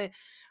a moment.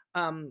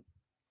 um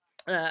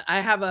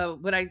I have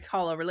what I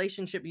call a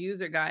relationship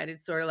user guide.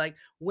 It's sort of like,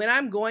 when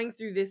I'm going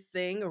through this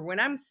thing or when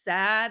I'm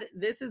sad,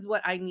 this is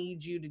what I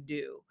need you to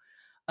do.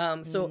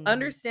 So Mm,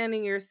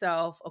 understanding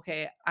yourself,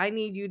 okay, I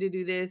need you to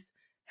do this,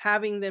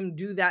 having them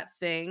do that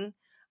thing,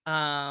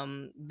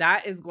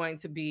 that is going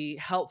to be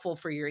helpful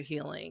for your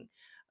healing.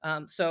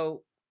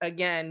 So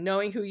again,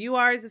 knowing who you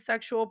are as a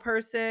sexual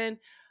person,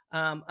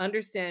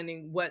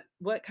 understanding what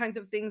kinds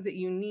of things that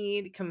you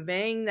need,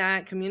 conveying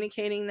that,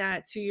 communicating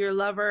that to your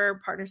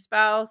lover, partner,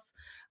 spouse,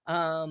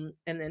 and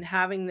then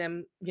having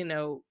them,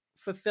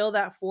 fulfill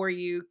that for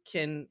you,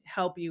 can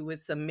help you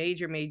with some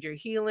major, major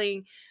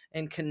healing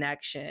and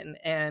connection,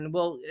 and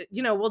we'll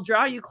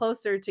draw you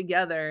closer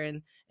together,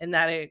 and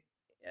that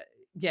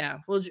yeah,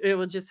 it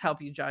will just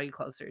help you draw you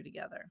closer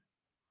together.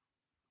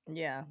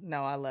 yeah,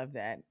 no, I love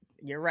that.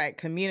 You're right.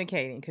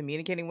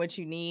 Communicating what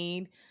you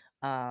need.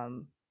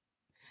 Um,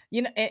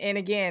 and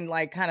again,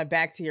 like kind of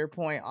back to your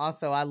point,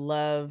 also, I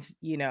love,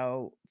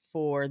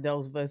 for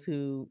those of us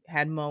who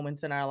had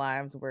moments in our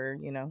lives where,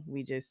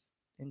 we just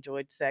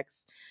enjoyed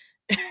sex,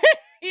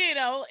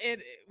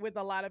 with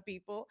a lot of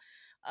people,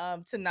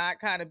 to not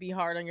kind of be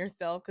hard on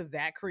yourself because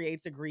that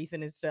creates a grief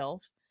in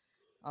itself.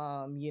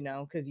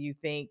 Because you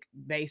think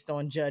based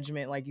on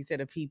judgment, like you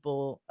said, of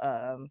people,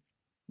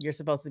 you're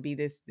supposed to be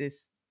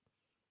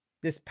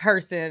this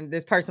person,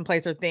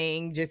 place, or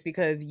thing just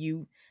because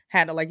you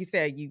had a like you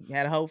said, you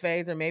had a hoe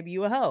phase, or maybe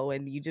you a hoe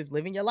and you just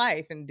living your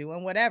life and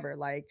doing whatever.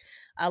 Like,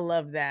 I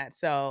love that.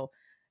 So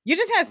you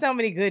just had so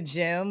many good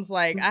gems.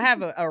 Like, I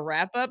have a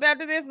wrap up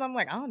after this, and I'm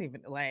like, I don't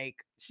even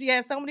like she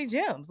has so many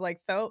gems.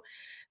 Like, so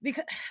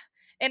because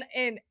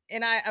and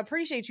I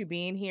appreciate you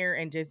being here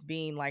and just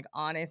being like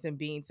honest and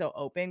being so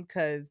open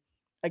because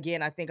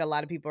again, I think a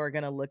lot of people are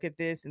going to look at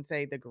this and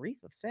say the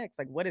grief of sex,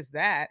 like what is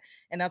that?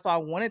 And that's why I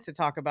wanted to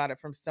talk about it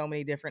from so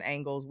many different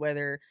angles,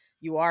 whether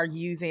you are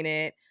using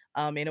it,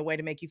 in a way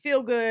to make you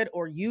feel good,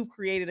 or you've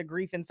created a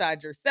grief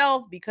inside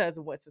yourself because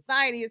of what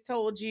society has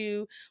told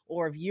you,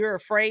 or if you're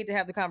afraid to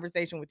have the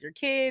conversation with your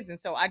kids. And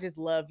so I just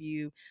love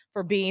you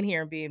for being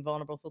here and being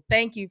vulnerable. So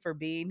thank you for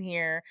being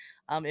here.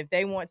 If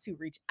they want to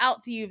reach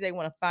out to you, if they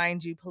want to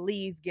find you,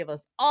 please give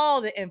us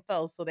all the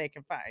info so they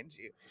can find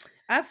you.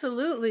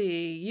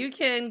 Absolutely. You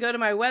can go to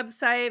my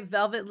website,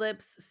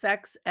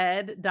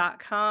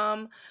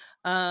 velvetlipssexed.com.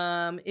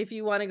 If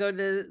you want to go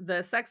to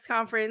the sex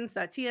conference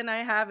that Tia and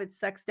I have, it's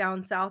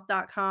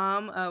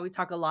sexdownsouth.com. We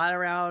talk a lot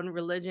around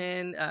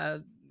religion.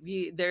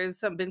 There's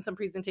been some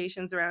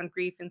presentations around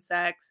grief and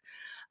sex.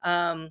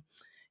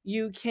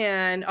 You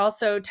can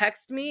also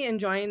text me and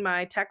join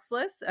my text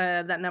list.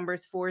 That number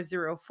is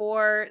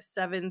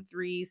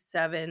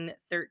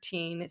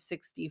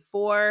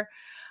 404-737-1364.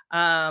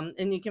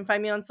 And you can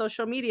find me on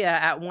social media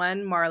at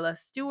one Marla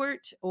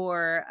Stewart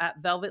or at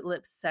Velvet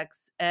Lips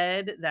Sex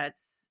Ed.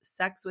 That's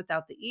sex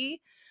without the E,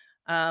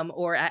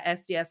 or at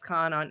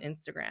SDSCon on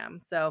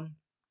Instagram. So,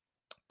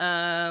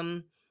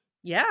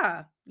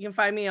 yeah, you can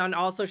find me on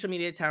all social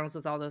media channels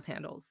with all those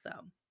handles. So,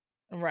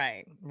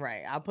 Right.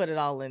 I'll put it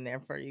all in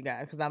there for you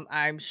guys because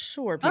I'm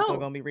sure people are oh,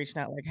 gonna be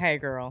reaching out like, "Hey,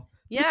 girl."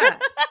 yeah.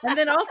 And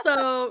then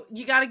also,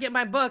 you got to get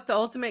my book, The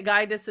Ultimate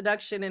Guide to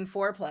Seduction and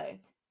Foreplay.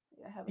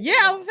 I have it Yeah,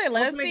 I here. was gonna say,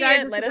 let us Ultimate see Guide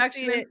it. to Let us see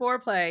Seduction and it.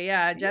 Foreplay.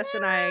 Yeah, Jess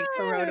and I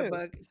co-wrote a Yes.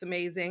 book. It's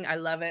amazing. I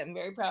love it. I'm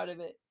very proud of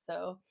it.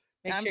 So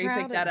make I'm sure you pick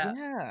proud of that up.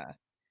 yeah.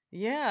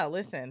 Yeah,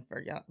 listen,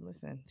 for y'all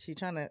listen, she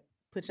trying to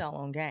put y'all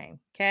on game,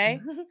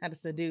 okay? How to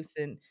seduce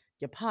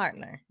your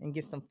partner and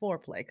get some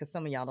foreplay because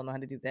some of y'all don't know how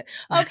to do that.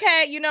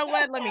 Okay, you know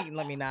what? Let me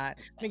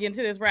get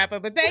into this wrap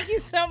up. But thank you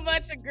so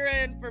much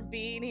again for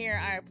being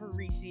here. I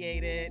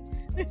appreciate it.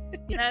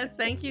 Yes,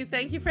 thank you.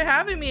 Thank you for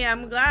having me.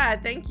 I'm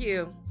glad. Thank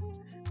you.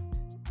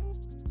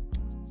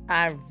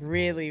 I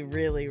really,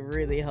 really,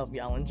 really hope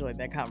y'all enjoyed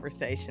that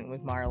conversation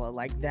with Marla.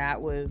 Like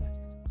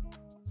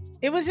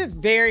it was just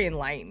very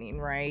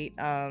enlightening, right?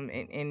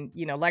 And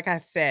you know, like I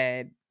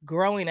said,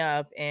 growing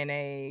up in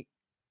a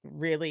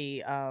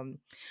really I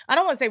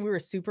don't want to say we were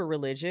super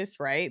religious,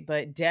 right?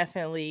 But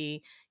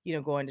definitely, you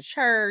know, going to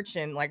church,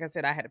 and like I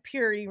said, I had a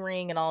purity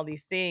ring and all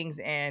these things.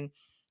 And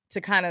to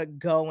kind of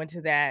go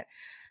into that,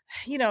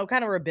 you know,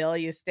 kind of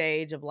rebellious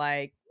stage of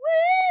like,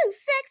 woo,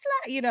 sex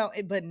life, you know,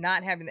 but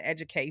not having the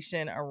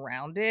education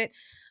around it,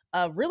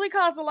 really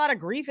caused a lot of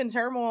grief and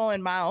turmoil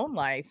in my own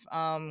life.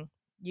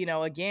 You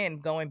know, again,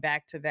 going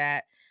back to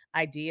that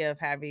idea of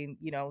having,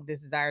 you know,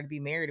 this desire to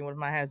be married. And what if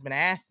my husband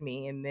asked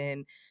me? And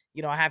then,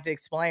 you know, I have to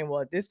explain,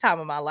 well, at this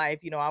time of my life,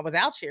 you know, I was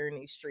out here in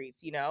these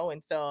streets, you know,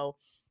 and so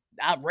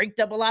I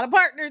raked up a lot of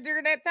partners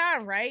during that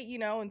time, right? You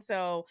know, and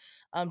so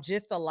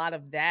just a lot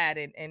of that,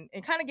 and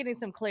kind of getting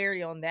some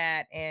clarity on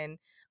that. And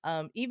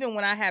even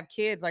when I have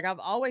kids, like I've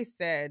always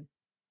said,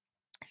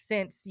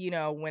 since you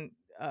know when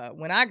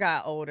I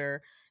got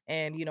older,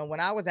 and you know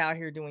when I was out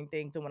here doing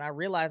things, and when I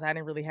realized I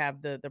didn't really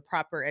have the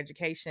proper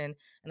education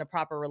and the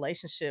proper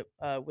relationship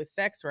with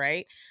sex,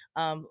 right?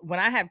 When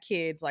I have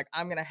kids, like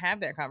I'm gonna have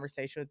that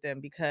conversation with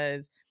them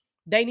because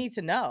they need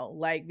to know,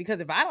 like,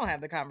 because if I don't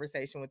have the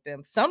conversation with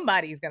them,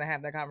 somebody's gonna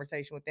have that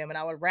conversation with them. And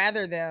I would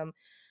rather them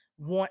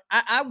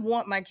I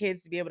want my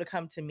kids to be able to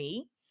come to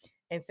me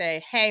and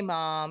say, "Hey,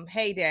 mom,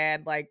 hey,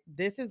 dad, like,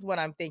 this is what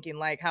I'm thinking."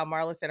 Like how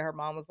Marla said her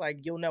mom was like,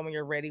 "You'll know when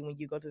you're ready when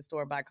you go to the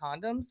store and buy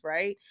condoms,"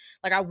 right?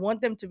 Like, I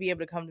want them to be able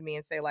to come to me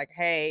and say, like,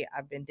 "Hey,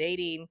 I've been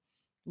dating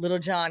little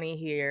Johnny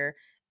here,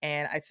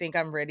 and I think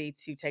I'm ready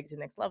to take it to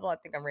the next level. I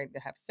think I'm ready to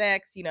have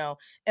sex, you know,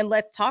 and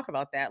let's talk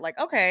about that." Like,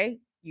 okay,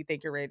 you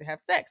think you're ready to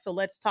have sex. So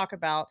let's talk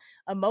about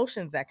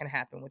emotions that can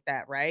happen with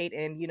that, right?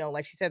 And, you know,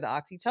 like she said, the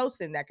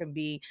oxytocin that can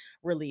be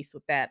released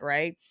with that,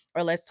 right?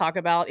 Or let's talk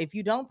about if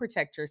you don't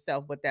protect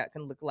yourself, what that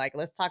can look like.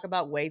 Let's talk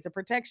about ways of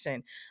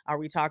protection. Are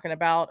we talking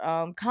about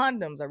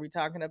condoms? Are we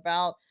talking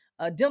about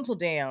dental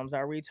dams?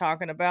 Are we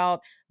talking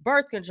about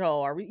birth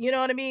control? Are we, you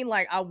know what I mean?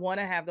 Like, I want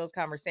to have those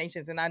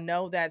conversations. And I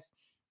know that's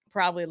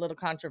probably a little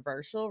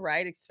controversial,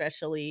 right?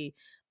 Especially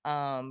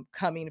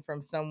coming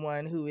from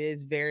someone who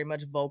is very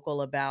much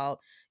vocal about,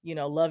 you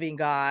know, loving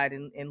God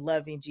and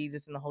loving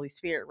Jesus and the Holy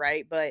Spirit,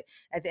 right? But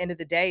at the end of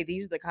the day,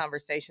 these are the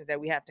conversations that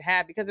we have to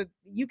have, because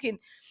you can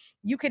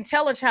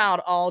tell a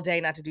child all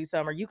day not to do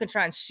something, or you can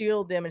try and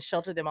shield them and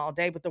shelter them all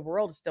day, but the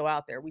world is still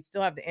out there. We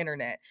still have the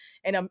internet.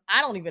 And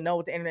I don't even know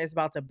what the internet is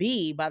about to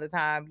be by the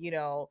time, you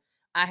know,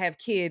 I have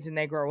kids and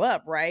they grow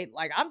up, right?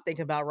 Like, I'm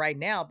thinking about right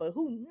now, but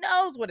who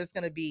knows what it's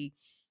going to be,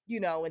 you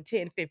know, in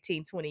 10,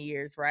 15, 20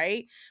 years,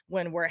 right?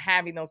 When we're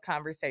having those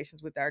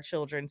conversations with our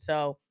children.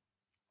 So,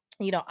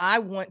 you know, I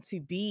want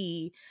to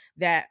be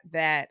that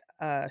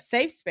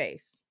safe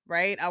space,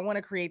 right? I want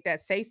to create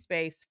that safe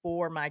space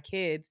for my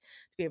kids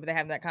to be able to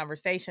have that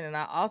conversation. And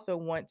I also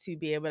want to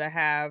be able to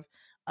have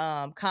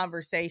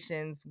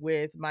conversations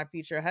with my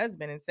future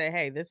husband and say,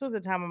 "Hey, this was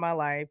a time of my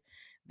life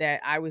that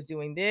I was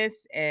doing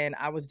this, and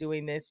I was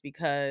doing this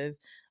because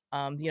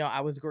you know,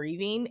 I was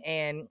grieving,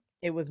 and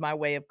it was my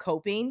way of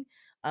coping.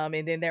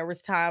 And then there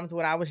was times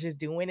when I was just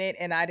doing it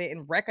and I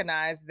didn't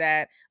recognize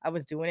that I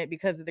was doing it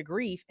because of the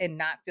grief and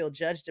not feel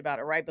judged about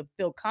it, right? But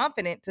feel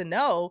confident to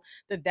know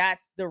that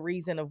that's the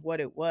reason of what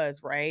it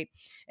was, right?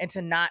 And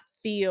to not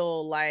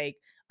feel like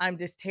I'm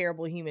this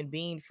terrible human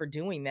being for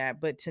doing that,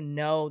 but to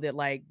know that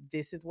like,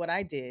 this is what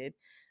I did.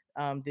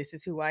 This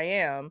is who I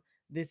am.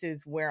 This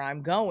is where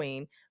I'm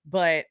going.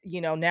 But,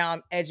 now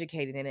I'm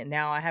educated in it.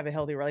 Now I have a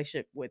healthy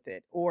relationship with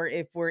it. Or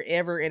if we're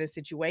ever in a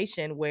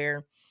situation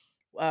where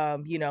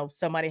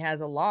somebody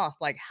has a loss,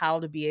 like how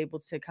to be able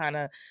to kind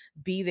of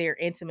be there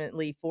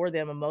intimately for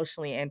them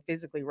emotionally and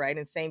physically, right?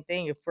 And same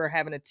thing if we're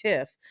having a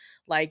tiff,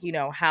 like,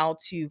 how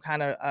to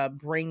kind of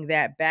bring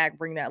that back,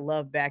 bring that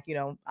love back,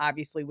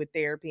 obviously with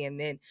therapy and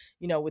then,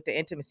 with the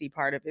intimacy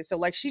part of it. So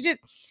like she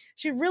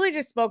really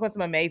just spoke on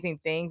some amazing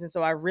things. And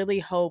so I really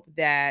hope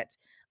that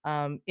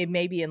it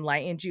maybe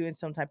enlightened you in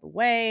some type of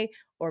way,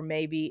 or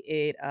maybe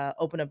it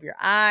opened up your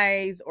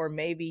eyes, or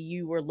maybe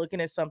you were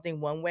looking at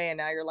something one way and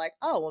now you're like,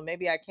 oh, well,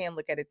 maybe I can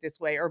look at it this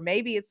way. Or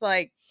maybe it's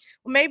like,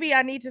 well, maybe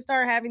I need to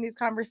start having these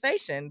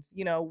conversations,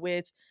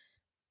 with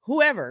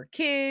whoever,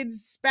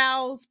 kids,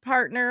 spouse,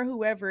 partner,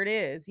 whoever it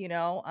is,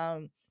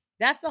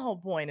 that's the whole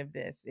point of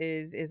this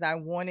is I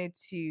wanted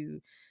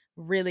to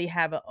really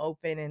have an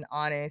open and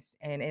honest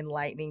and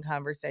enlightening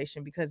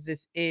conversation, because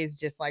this is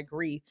just like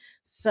grief,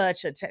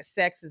 such a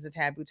sex is a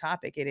taboo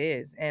topic. It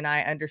is. And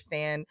I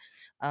understand,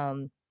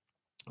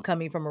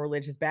 coming from a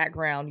religious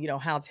background,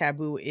 how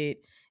taboo it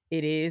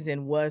is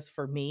and was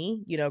for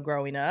me,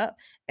 growing up,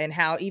 and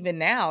how even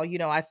now,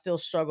 I still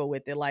struggle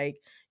with it.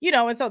 Like,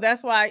 and so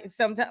that's why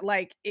sometimes,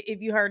 like,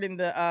 if you heard in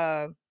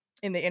the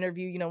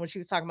interview, when she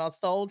was talking about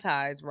soul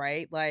ties,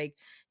 right? Like,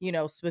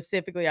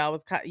 specifically, I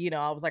was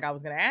like, I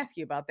was going to ask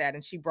you about that.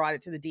 And she brought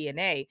it to the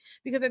DNA,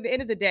 because at the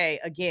end of the day,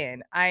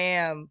 again, I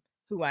am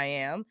who I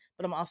am,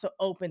 but I'm also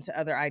open to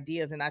other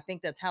ideas. And I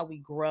think that's how we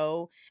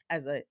grow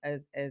as a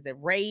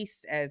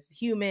race, as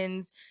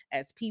humans,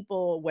 as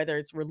people, whether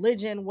it's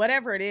religion,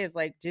 whatever it is,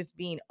 like just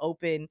being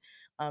open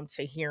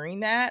to hearing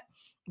that.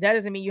 That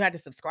doesn't mean you have to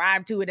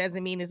subscribe to it.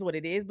 Doesn't mean it's what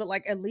it is, but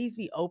like at least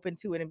be open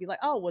to it and be like,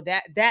 oh, well,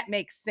 that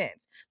makes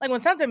sense. Like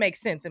when something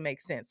makes sense, it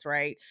makes sense,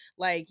 right?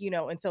 Like,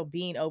 and so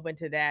being open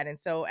to that. And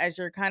so as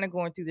you're kind of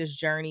going through this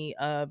journey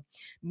of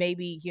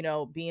maybe,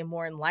 being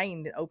more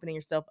enlightened and opening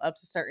yourself up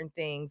to certain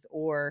things,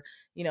 or,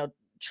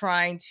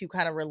 trying to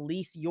kind of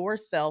release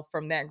yourself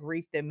from that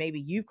grief that maybe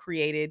you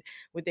created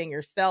within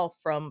yourself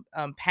from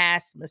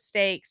past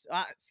mistakes,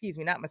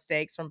 not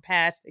mistakes, from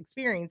past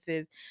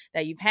experiences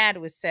that you've had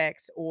with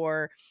sex,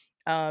 or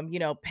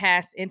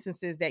past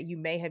instances that you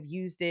may have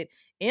used it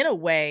in a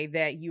way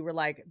that you were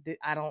like,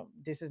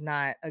 this is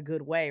not a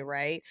good way,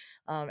 right?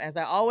 As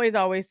I always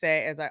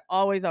say, as I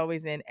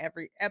always in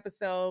every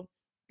episode,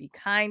 be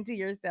kind to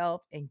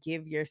yourself and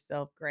give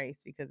yourself grace,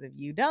 because if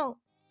you don't,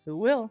 who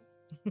will?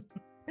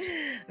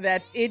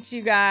 That's it,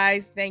 you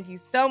guys. Thank you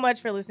so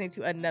much for listening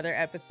to another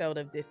episode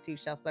of This Too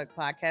Shall Suck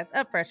podcast,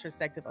 a fresh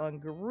perspective on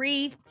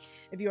grief.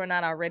 If you are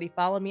not already,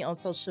 follow me on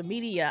social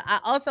media. I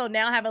also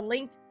now have a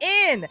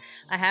LinkedIn.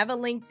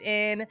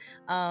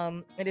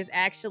 It is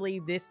actually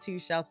This Too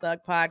Shall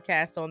Suck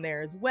podcast on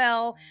there as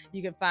well.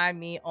 You can find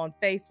me on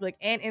Facebook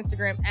and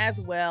Instagram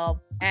as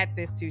well at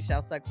This Too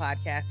Shall Suck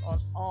podcast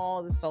on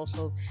all the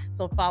socials.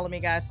 So follow me,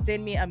 guys.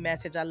 Send me a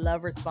message. I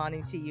love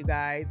responding to you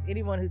guys.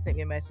 Anyone who sent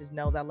me a message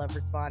knows I love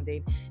responding.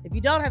 If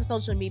you don't have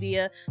social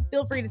media,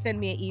 feel free to send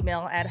me an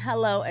email at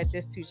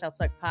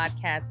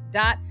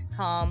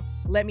hello@thistooshallsuckpodcast.com.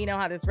 Let me know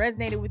how this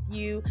resonated with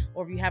you,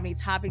 or if you have any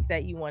topics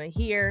that you want to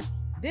hear.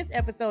 This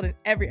episode and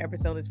every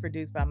episode is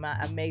produced by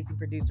my amazing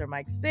producer,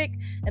 Mike Sick,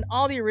 and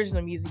all the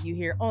original music you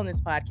hear on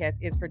this podcast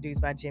is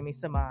produced by Jimmy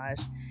Samaj.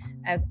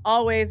 As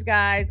always,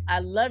 guys, I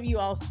love you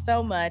all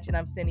so much, and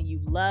I'm sending you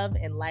love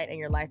and light in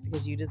your life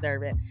because you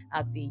deserve it.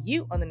 I'll see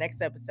you on the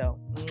next episode.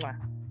 Mwah.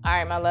 All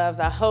right, my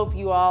loves, I hope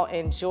you all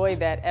enjoyed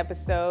that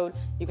episode.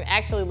 You can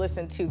actually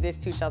listen to This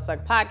Too Shall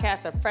Suck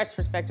podcast, a fresh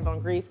perspective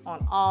on grief,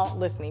 on all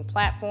listening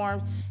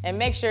platforms. And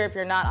make sure, if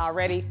you're not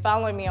already,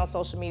 following me on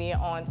social media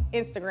on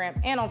Instagram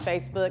and on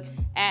Facebook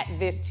at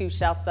This Too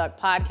Shall Suck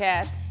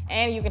podcast.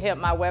 And you can hit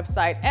my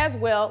website as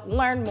well.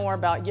 Learn more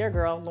about your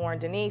girl, Loryn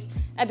Denise,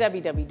 at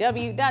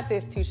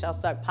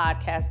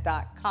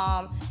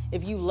www.thistooshallsuckpodcast.com.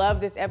 If you love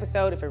this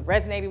episode, if it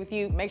resonated with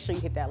you, make sure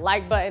you hit that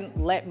like button.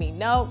 Let me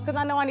know, because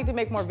I know I need to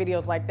make more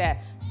videos like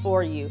that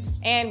for you.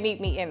 And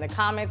meet me in the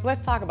comments.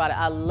 Let's talk about it.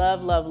 I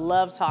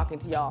love talking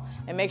to y'all.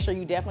 And make sure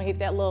you definitely hit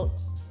that little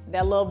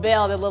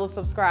bell, that little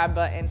subscribe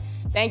button.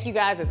 Thank you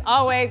guys as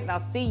always, and I'll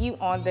see you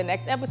on the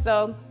next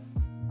episode.